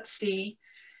 so let's see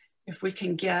if we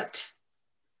can get,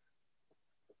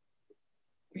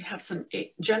 we have some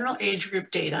general age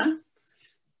group data.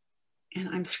 And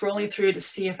I'm scrolling through to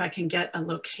see if I can get a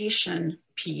location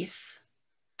piece.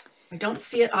 I don't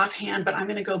see it offhand, but I'm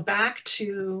going to go back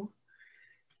to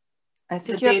I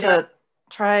think you have to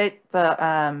try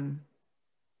the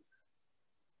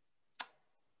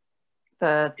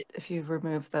if you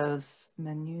remove those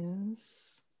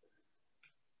menus,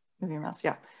 move your mouse,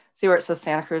 yeah. See where it says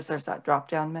Santa Cruz, there's that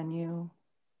drop-down menu.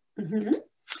 Mm-hmm.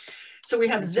 So we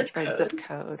have zip by zip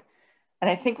code. And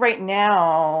I think right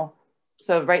now,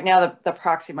 so right now the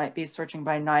proxy might be searching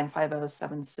by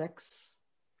 95076.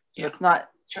 Yeah, it's not,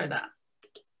 try that.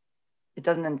 It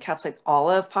doesn't encapsulate all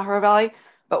of Pajaro Valley,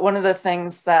 but one of the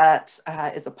things that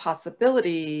is a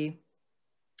possibility,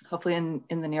 hopefully in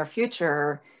the near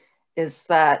future, is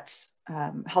that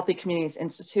Healthy Communities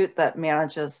Institute that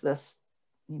manages this,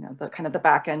 the kind of the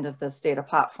back end of this data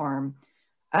platform,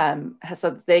 has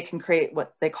said that they can create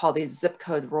what they call these zip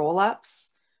code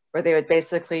roll-ups, where they would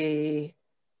basically,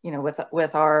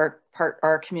 with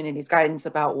our community's guidance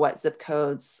about what zip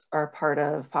codes are part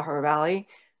of Pajaro Valley,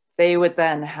 they would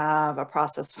then have a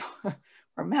process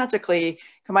for magically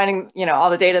combining, all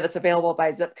the data that's available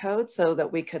by zip code, so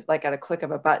that we could, like at a click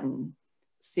of a button,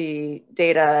 see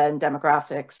data and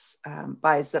demographics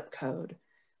by zip code.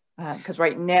 Because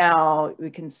right now we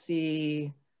can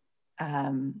see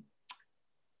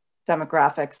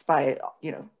demographics by,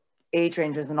 age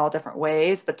ranges in all different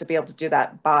ways, but to be able to do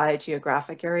that by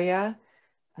geographic area,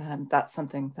 that's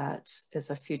something that is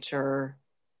a future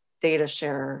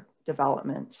DataShare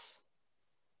development.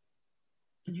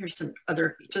 And here's some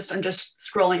other, I'm just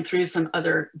scrolling through some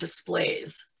other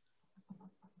displays.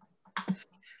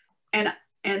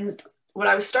 And what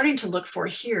I was starting to look for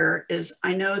here is,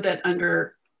 I know that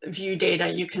under view data,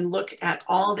 you can look at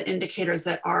all the indicators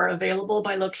that are available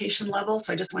by location level.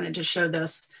 So I just wanted to show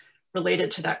this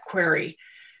related to that query.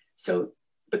 So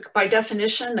by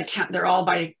definition, they're all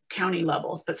by county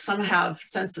levels, but some have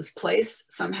census place,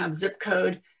 some have zip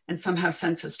code, and some have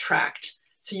census tract.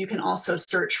 So you can also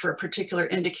search for a particular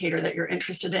indicator that you're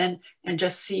interested in and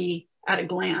just see at a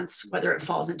glance whether it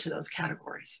falls into those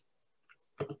categories.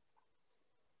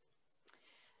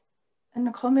 And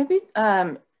Nicole, maybe,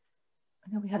 I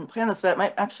know we hadn't planned this, but it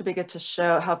might actually be good to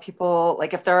show how people,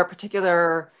 like if there are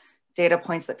particular data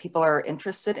points that people are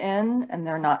interested in and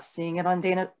they're not seeing it on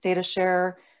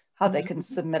DataShare, how they can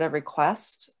submit a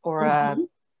request or yeah.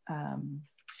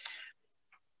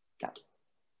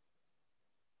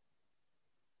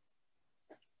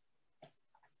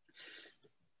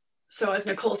 So as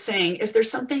Nicole's saying, if there's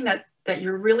something that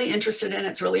you're really interested in,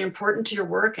 it's really important to your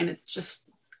work, and it's just,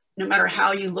 no matter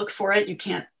how you look for it, you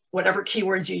can't, whatever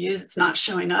keywords you use, it's not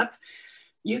showing up,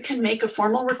 you can make a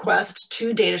formal request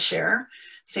to DataShare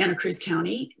Santa Cruz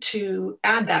County to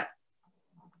add that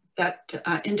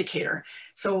indicator.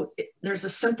 So there's a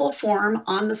simple form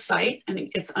on the site, and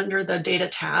it's under the data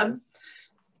tab,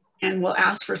 and we'll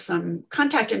ask for some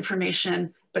contact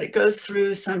information, but it goes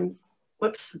through some,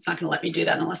 whoops, it's not going to let me do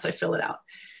that unless I fill it out.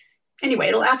 Anyway,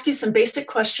 it'll ask you some basic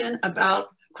questions about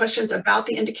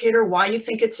the indicator, why you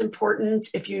think it's important,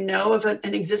 if you know of an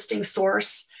existing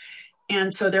source.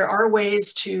 And so there are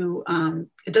ways to,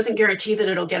 it doesn't guarantee that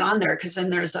it'll get on there, because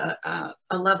then there's a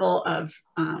level of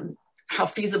how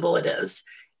feasible it is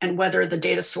and whether the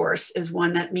data source is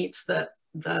one that meets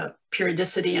the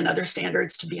periodicity and other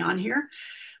standards to be on here.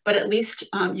 But at least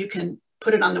you can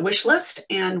put it on the wish list,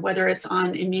 and whether it's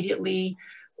on immediately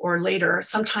or later,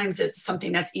 sometimes it's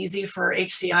something that's easy for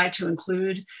HCI to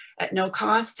include at no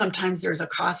cost. Sometimes there's a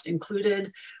cost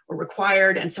included or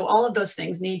required. And so all of those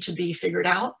things need to be figured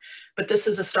out, but this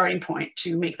is a starting point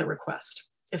to make the request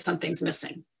if something's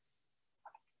missing.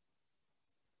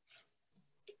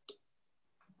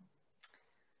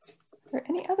 Are there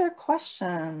any other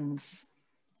questions?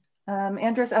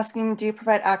 Andrew's asking, do you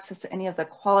provide access to any of the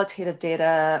qualitative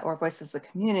data or voices of the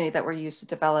community that were used to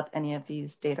develop any of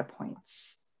these data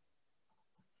points?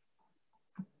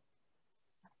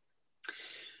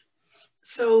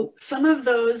 So some of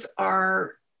those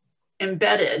are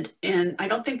embedded in, I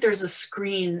don't think there's a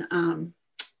screen,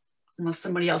 unless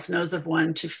somebody else knows of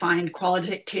one, to find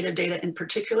qualitative data in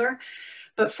particular.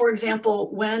 But for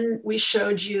example, when we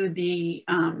showed you the,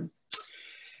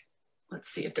 let's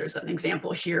see if there's an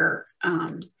example here.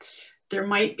 There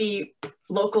might be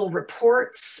local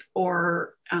reports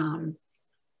or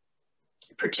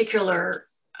particular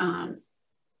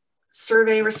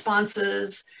survey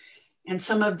responses. And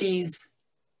some of these,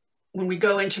 when we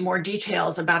go into more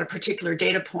details about a particular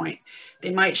data point, they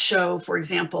might show, for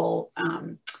example,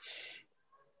 I'm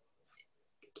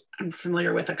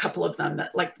familiar with a couple of them,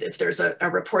 that like if there's a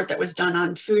report that was done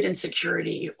on food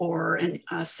insecurity or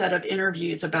a set of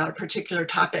interviews about a particular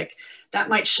topic, that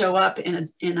might show up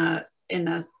in a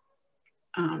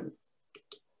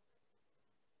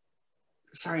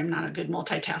sorry, I'm not a good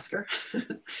multitasker.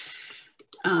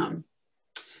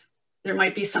 There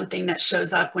might be something that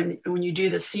shows up when you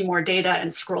do the see more data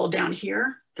and scroll down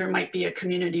here. There might be a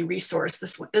community resource.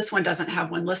 This one doesn't have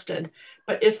one listed,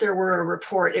 but if there were a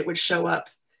report, it would show up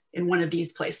in one of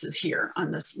these places here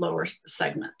on this lower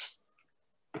segment.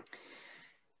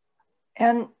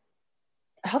 And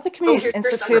Healthy Communities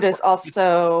Institute is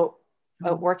also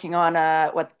working on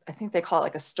what I think they call it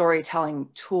like a storytelling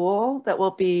tool that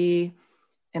will be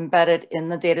embedded in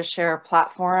the DataShare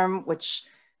platform, which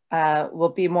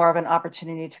will be more of an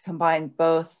opportunity to combine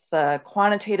both the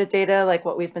quantitative data, like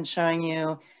what we've been showing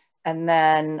you, and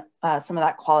then some of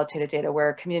that qualitative data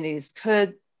where communities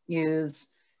could use,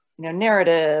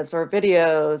 narratives or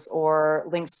videos or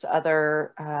links to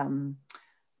other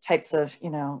types of,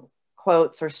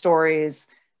 quotes or stories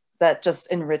that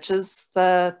just enriches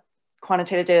the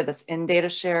quantitative data that's in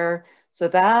DataShare. So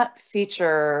that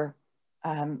feature,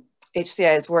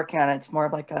 HCI is working on it. It's more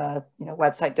of like a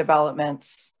website development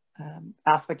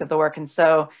aspect of the work. And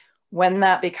so when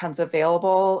that becomes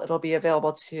available, it'll be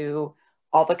available to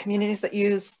all the communities that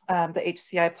use the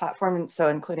HCI platform, so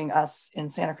including us in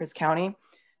Santa Cruz County.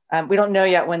 We don't know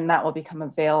yet when that will become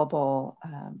available,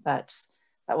 but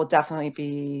that will definitely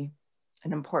be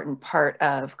an important part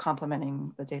of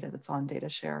complementing the data that's on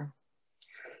DataShare.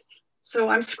 So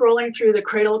I'm scrolling through the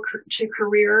Cradle to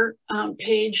Career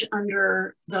page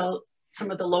under some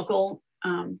of the local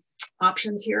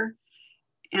options here.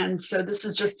 And so this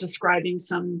is just describing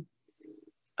some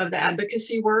of the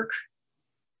advocacy work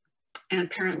and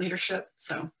parent leadership.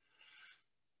 So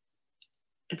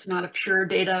it's not a pure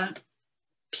data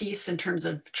piece in terms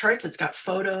of charts. It's got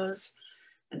photos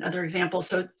and other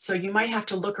examples. So you might have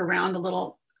to look around a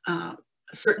little,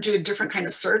 do a different kind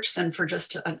of search than for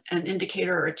just an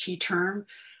indicator or a key term.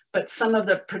 But some of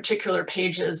the particular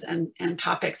pages and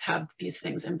topics have these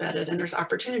things embedded, and there's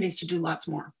opportunities to do lots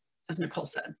more, as Nicole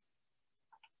said.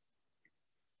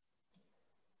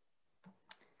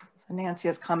 So Nancy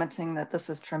is commenting that this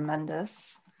is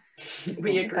tremendous.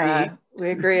 We agree.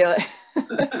 We agree.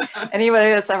 Anybody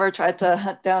that's ever tried to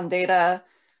hunt down data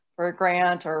for a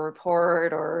grant or a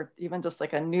report or even just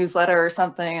like a newsletter or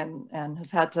something and has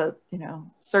had to,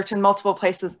 search in multiple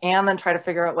places and then try to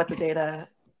figure out what the data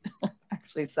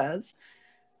actually says,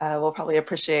 will probably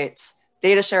appreciate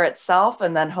DataShare itself.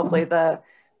 And then hopefully the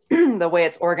way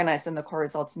it's organized in the core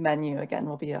results menu, again,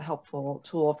 will be a helpful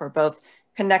tool for both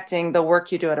connecting the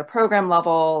work you do at a program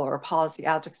level or policy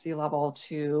advocacy level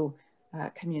to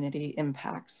community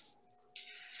impacts.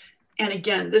 And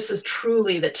again, this is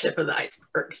truly the tip of the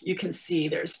iceberg. You can see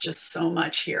there's just so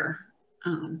much here.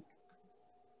 So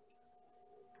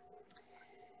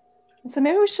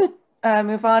maybe we should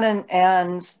move on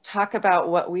and talk about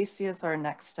what we see as our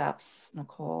next steps,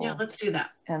 Nicole. Yeah, let's do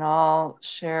that. And I'll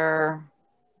share.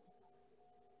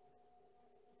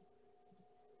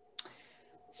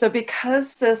 So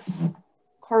because this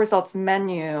core results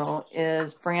menu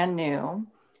is brand new,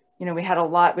 we got a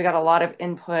lot of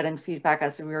input and feedback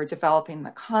as we were developing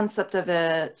the concept of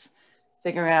it,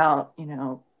 figuring out,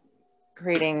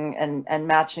 creating and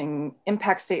matching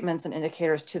impact statements and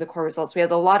indicators to the core results. We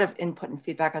had a lot of input and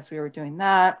feedback as we were doing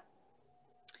that.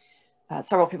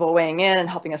 Several people weighing in and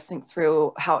helping us think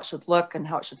through how it should look and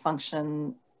how it should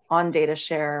function on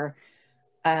DataShare.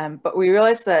 But we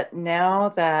realized that now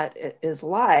that it is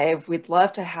live, we'd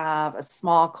love to have a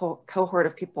small cohort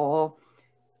of people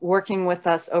working with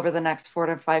us over the next 4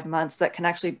 to 5 months that can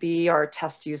actually be our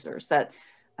test users. That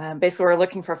basically we're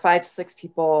looking for 5 to 6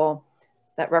 people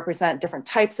that represent different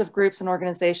types of groups and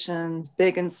organizations,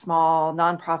 big and small,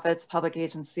 nonprofits, public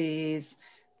agencies,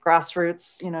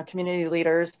 grassroots, community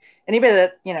leaders, anybody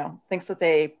that, thinks that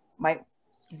they might,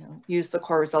 use the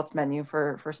core results menu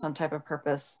for some type of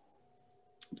purpose.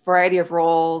 Variety of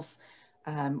roles,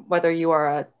 whether you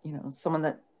are someone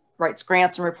that writes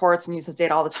grants and reports and uses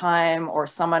data all the time, or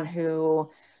someone who,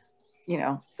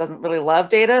 doesn't really love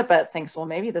data, but thinks, well,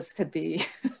 maybe this could be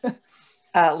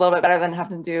a little bit better than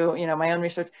having to do, my own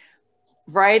research.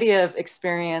 Variety of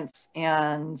experience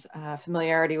and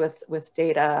familiarity with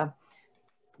data.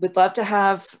 We'd love to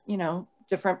have,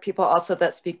 different people also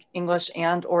that speak English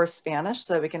and or Spanish,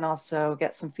 so we can also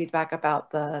get some feedback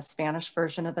about the Spanish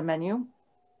version of the menu.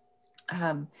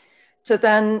 So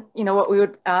then, what we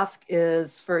would ask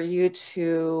is for you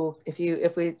to,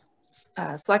 if we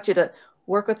select you to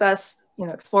work with us,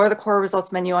 explore the core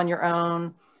results menu on your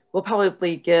own. We'll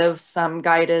probably give some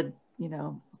guided,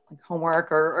 like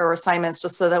homework or assignments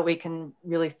just so that we can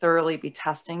really thoroughly be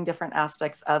testing different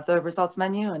aspects of the results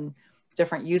menu and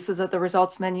different uses of the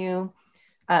results menu.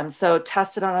 So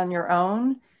test it on your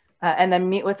own and then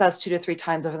meet with us 2 to 3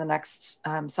 times over the next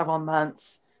several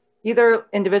months, either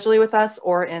individually with us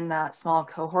or in that small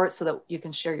cohort so that you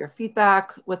can share your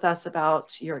feedback with us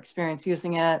about your experience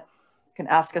using it. You can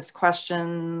ask us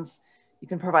questions. You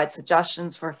can provide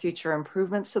suggestions for future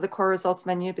improvements to the core results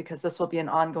menu, because this will be an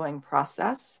ongoing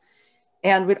process.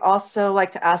 And we'd also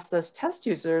like to ask those test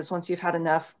users, once you've had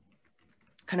enough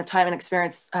kind of time and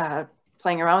experience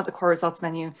playing around with the core results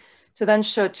menu, to then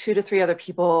show 2 to 3 other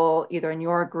people, either in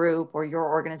your group or your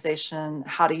organization,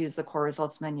 how to use the core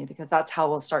results menu, because that's how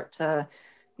we'll start to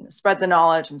spread the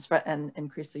knowledge and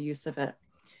increase the use of it.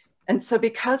 And so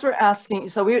because we're asking,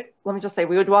 so let me just say,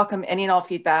 we would welcome any and all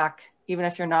feedback, even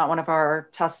if you're not one of our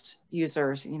test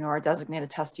users, our designated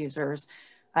test users,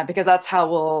 because that's how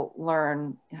we'll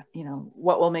learn,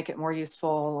 what will make it more useful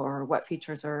or what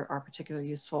features are particularly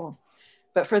useful.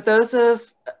 But for those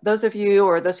of you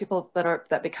or those people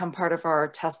that become part of our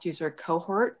test user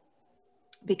cohort,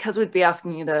 because we'd be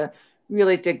asking you to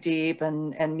really dig deep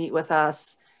and meet with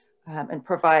us and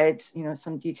provide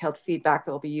some detailed feedback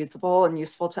that will be usable and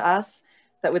useful to us,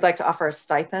 that we'd like to offer a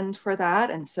stipend for that.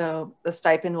 And so the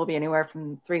stipend will be anywhere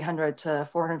from $300 to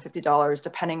 $450,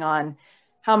 depending on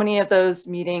how many of those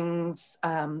meetings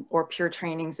or peer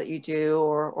trainings that you do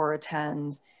or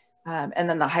attend. And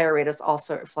then the higher rate is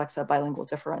also reflects a bilingual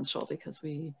differential, because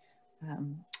we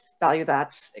value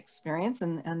that experience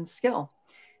and skill.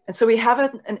 And so we have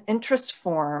an interest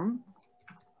form.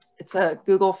 It's a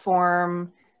Google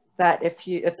form that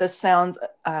if this sounds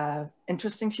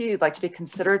interesting to you, you'd like to be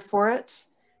considered for it,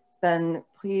 then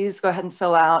please go ahead and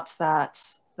fill out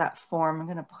that form. I'm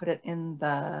going to put it in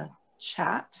the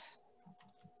chat.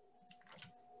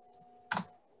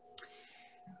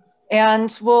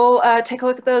 And we'll take a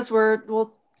look at those.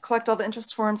 We'll collect all the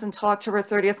interest forms until October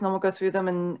 30th, and then we'll go through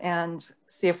them and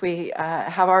see if we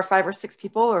have our 5 or 6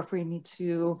 people, or if we need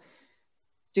to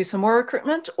do some more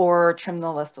recruitment or trim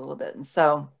the list a little bit. And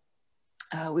so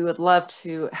we would love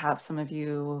to have some of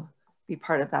you be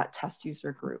part of that test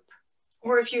user group.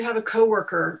 Or if you have a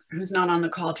coworker who's not on the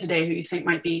call today who you think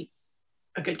might be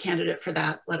a good candidate for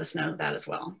that, let us know that as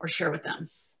well, or share with them.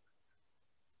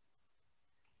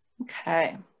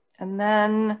 Okay. And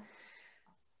then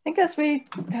I think as we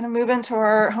kind of move into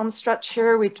our home stretch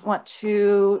here, we want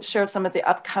to share some of the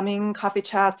upcoming coffee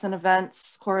chats and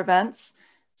events, core events.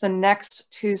 So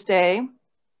next Tuesday,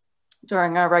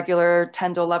 during our regular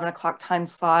 10 to 11 o'clock time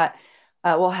slot,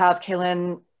 we'll have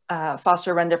Kaylin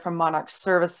Foster-Renda from Monarch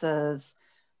Services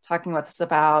talking with us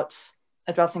about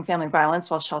addressing family violence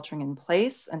while sheltering in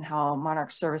place, and how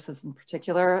Monarch Services in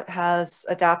particular has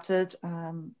adapted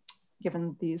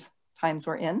given these times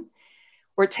we're in.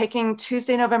 We're taking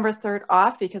Tuesday, November 3rd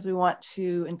off because we want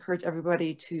to encourage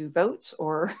everybody to vote,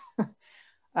 or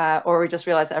we just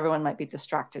realize everyone might be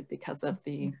distracted because of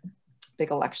the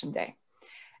big election day.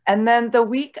 And then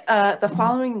the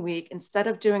following week, instead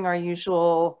of doing our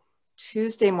usual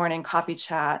Tuesday morning coffee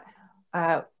chat,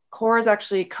 CORE is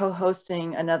actually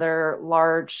co-hosting another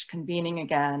large convening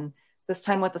again, this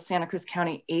time with the Santa Cruz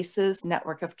County ACEs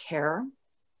Network of Care.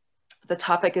 The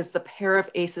topic is the pair of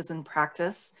ACEs in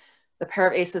practice, the pair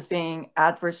of ACEs being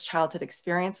adverse childhood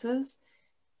experiences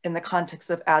in the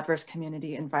context of adverse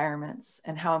community environments,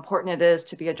 and how important it is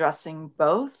to be addressing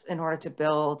both in order to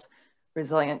build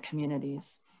resilient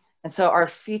communities. And so our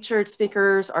featured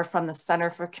speakers are from the Center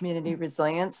for Community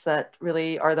Resilience, that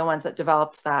really are the ones that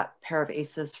developed that pair of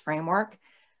ACEs framework.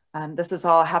 This is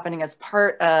all happening as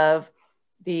part of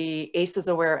the ACEs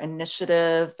Aware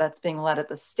initiative that's being led at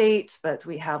the state, but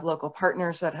we have local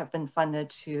partners that have been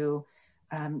funded to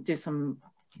do some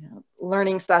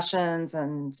learning sessions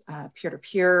and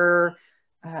peer-to-peer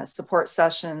support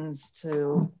sessions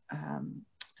to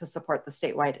support the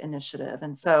statewide initiative.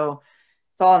 And so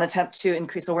it's all an attempt to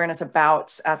increase awareness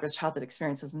about adverse childhood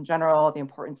experiences in general, the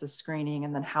importance of screening,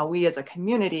 and then how we as a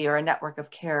community or a network of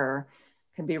care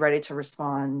can be ready to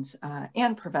respond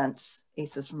and prevent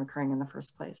ACEs from occurring in the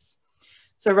first place.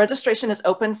 So registration is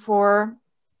open for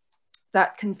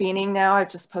that convening now. I've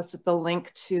just posted the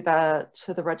link to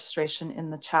the registration in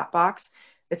the chat box.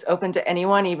 It's open to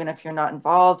anyone, even if you're not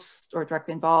involved or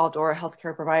directly involved, or a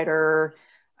healthcare provider.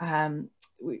 When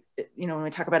we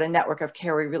talk about a network of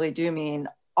care, we really do mean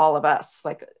all of us,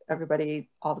 like everybody,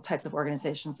 all the types of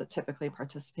organizations that typically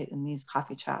participate in these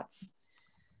coffee chats.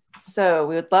 So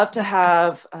we would love to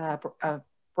have a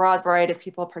broad variety of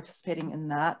people participating in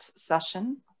that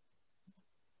session.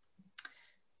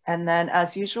 And then,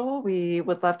 as usual, we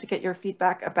would love to get your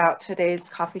feedback about today's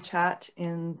coffee chat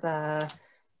in the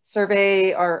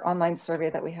survey, our online survey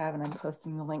that we have, and I'm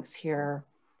posting the links here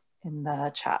in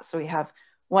the chat. So we have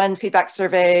one feedback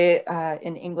survey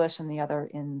in English and the other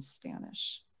in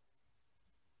Spanish.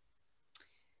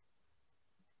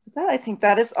 With that, I think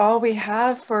that is all we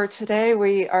have for today.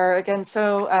 We are, again,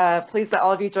 so pleased that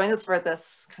all of you joined us for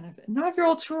this kind of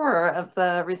inaugural tour of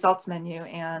the results menu.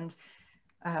 And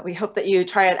We hope that you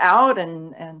try it out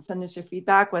and send us your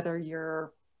feedback, whether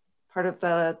you're part of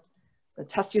the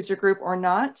test user group or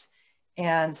not.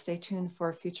 And stay tuned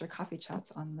for future coffee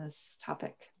chats on this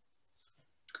topic.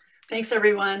 Thanks,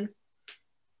 everyone.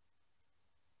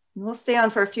 We'll stay on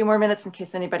for a few more minutes in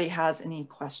case anybody has any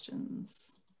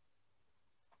questions.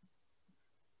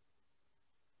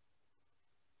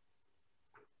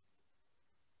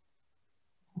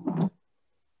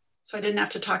 So I didn't have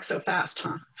to talk so fast,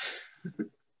 huh?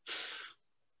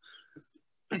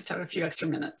 Nice to have a few extra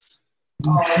minutes.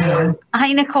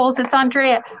 Hi, Nicoles, it's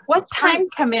Andrea. What time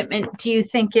commitment do you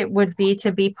think it would be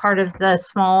to be part of the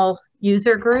small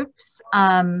user groups?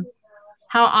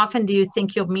 How often do you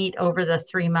think you'll meet over the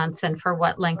 3 months, and for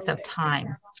what length of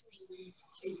time?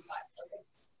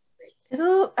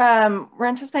 We're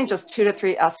anticipating just 2 to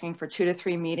 3, asking for 2 to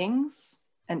 3 meetings,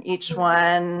 and each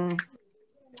one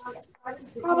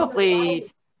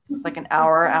probably like an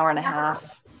hour, hour and a half,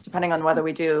 depending on whether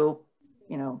we do,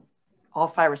 you know, all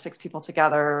 5 or 6 people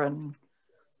together,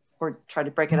 or try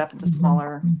to break it up into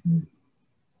smaller.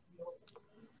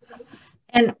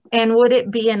 And would it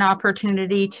be an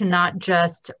opportunity to not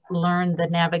just learn the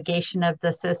navigation of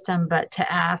the system, but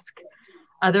to ask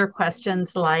other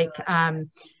questions like,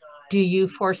 do you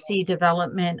foresee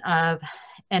development of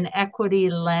an equity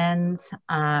lens,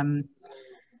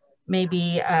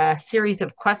 maybe a series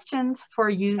of questions for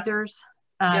users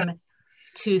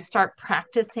to start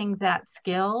practicing that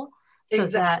skill, so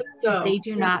that they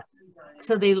do not,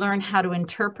 so they learn how to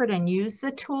interpret and use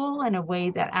the tool in a way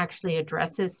that actually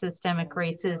addresses systemic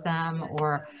racism.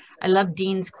 Or I love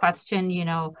Dean's question, you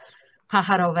know,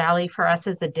 Pajaro Valley for us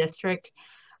as a district,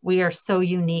 we are so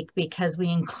unique because we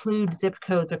include zip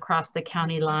codes across the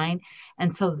county line.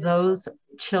 And so those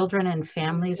children and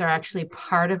families are actually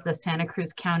part of the Santa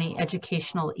Cruz County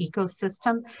educational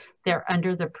ecosystem. They're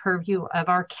under the purview of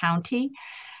our county,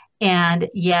 and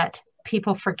yet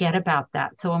people forget about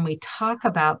that. So when we talk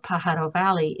about Pajaro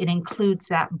Valley, it includes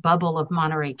that bubble of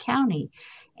Monterey County.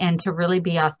 And to really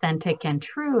be authentic and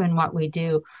true in what we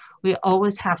do, we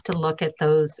always have to look at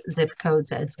those zip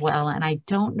codes as well. And I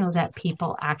don't know that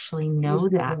people actually know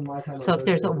that. So if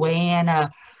there's a way in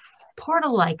a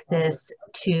portal like this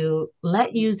to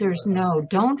let users know,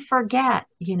 don't forget,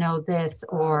 you know, this,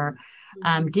 or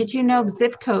did you know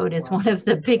zip code is one of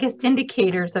the biggest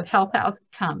indicators of health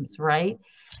outcomes, right?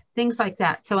 Things like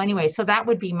that. So anyway, so that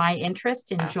would be my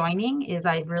interest in joining, is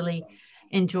I really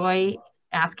enjoy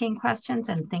asking questions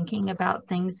and thinking about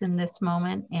things in this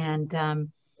moment. And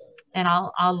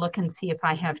I'll look and see if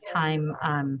I have time.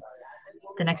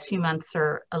 The next few months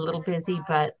are a little busy,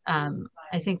 but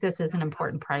I think this is an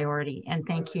important priority. And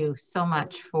thank you so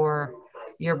much for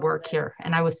your work here.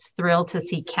 And I was thrilled to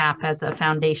see CAP as a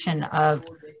foundation of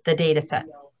the data set.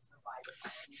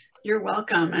 You're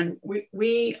welcome. And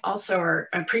we also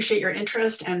appreciate your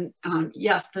interest. And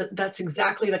yes, that's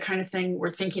exactly the kind of thing we're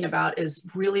thinking about, is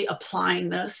really applying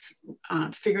this,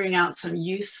 figuring out some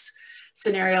use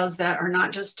scenarios that are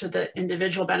not just to the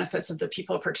individual benefits of the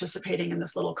people participating in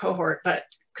this little cohort, but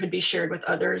could be shared with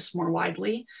others more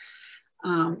widely,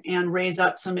 and raise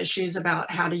up some issues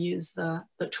about how to use the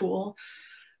tool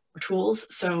or tools.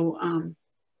 So,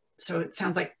 so it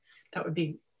sounds like that would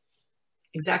be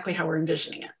exactly how we're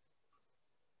envisioning it.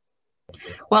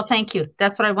 Well, thank you.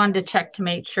 That's what I wanted to check to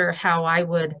make sure how I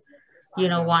would, you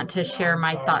know, want to share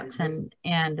my thoughts and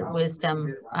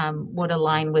wisdom would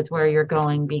align with where you're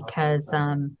going, because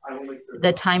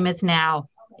the time is now.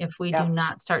 If we do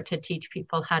not start to teach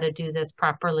people how to do this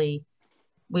properly,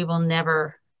 we will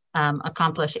never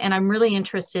accomplish. And I'm really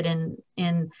interested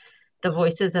in the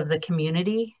voices of the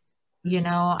community. You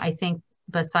know, I think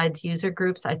besides user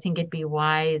groups, I think it'd be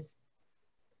wise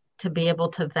to be able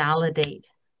to validate,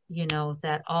 you know,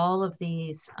 that all of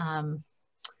these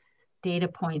data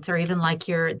points, or even like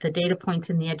the data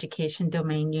points in the education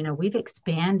domain, you know, we've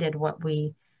expanded what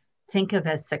we think of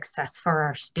as success for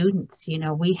our students. You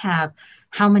know, we have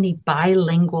how many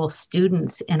bilingual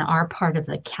students in our part of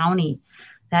the county.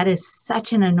 That is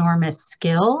such an enormous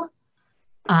skill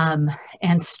and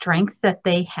strength that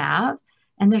they have.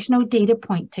 And there's no data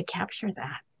point to capture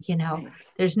that, you know,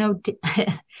 there's no,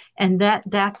 and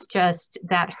that's just,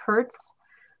 that hurts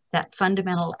that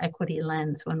fundamental equity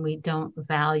lens when we don't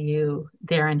value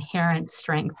their inherent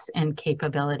strengths and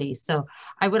capabilities. So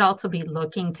I would also be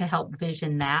looking to help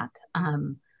vision that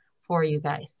for you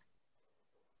guys.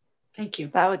 Thank you.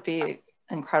 That would be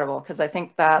incredible, because I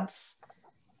think that's,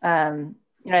 you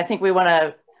know, I think we want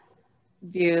to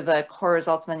view the core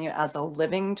results menu as a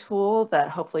living tool that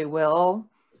hopefully will,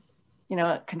 you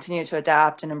know, continue to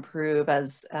adapt and improve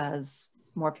as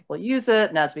more people use it,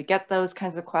 and as we get those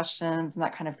kinds of questions and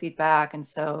that kind of feedback. And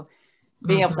so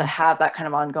being able to have that kind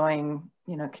of ongoing,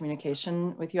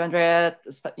 communication with you, Andrea,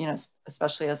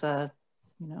 especially as a,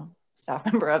 staff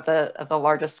member of the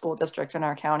largest school district in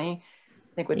our county,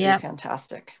 I think would be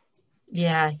fantastic.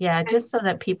 Yeah. Just so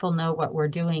that people know what we're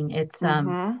doing. It's,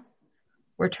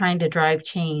 we're trying to drive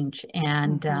change,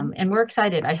 and we're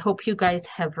excited. I hope you guys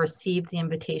have received the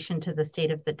invitation to the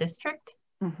State of the District.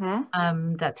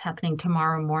 That's happening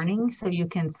tomorrow morning. So you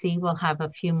can see we'll have a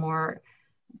few more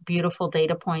beautiful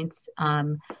data points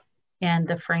and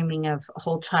the framing of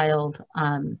whole child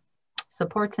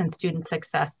supports and student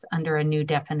success under a new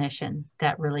definition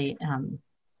that really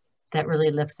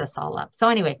lifts us all up. So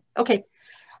anyway, okay.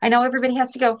 I know everybody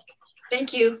has to go.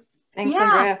 Thank you. Thanks,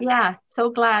 Andrea. Yeah. So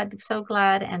glad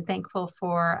and thankful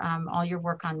for all your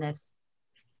work on this.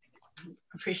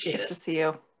 Appreciate it. Good to see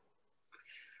you.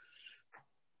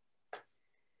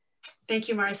 Thank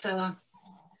you, Maricela.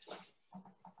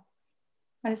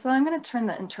 All right, so I'm going to turn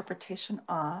the interpretation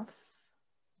off.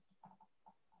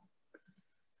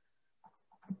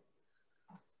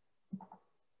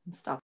 And stop.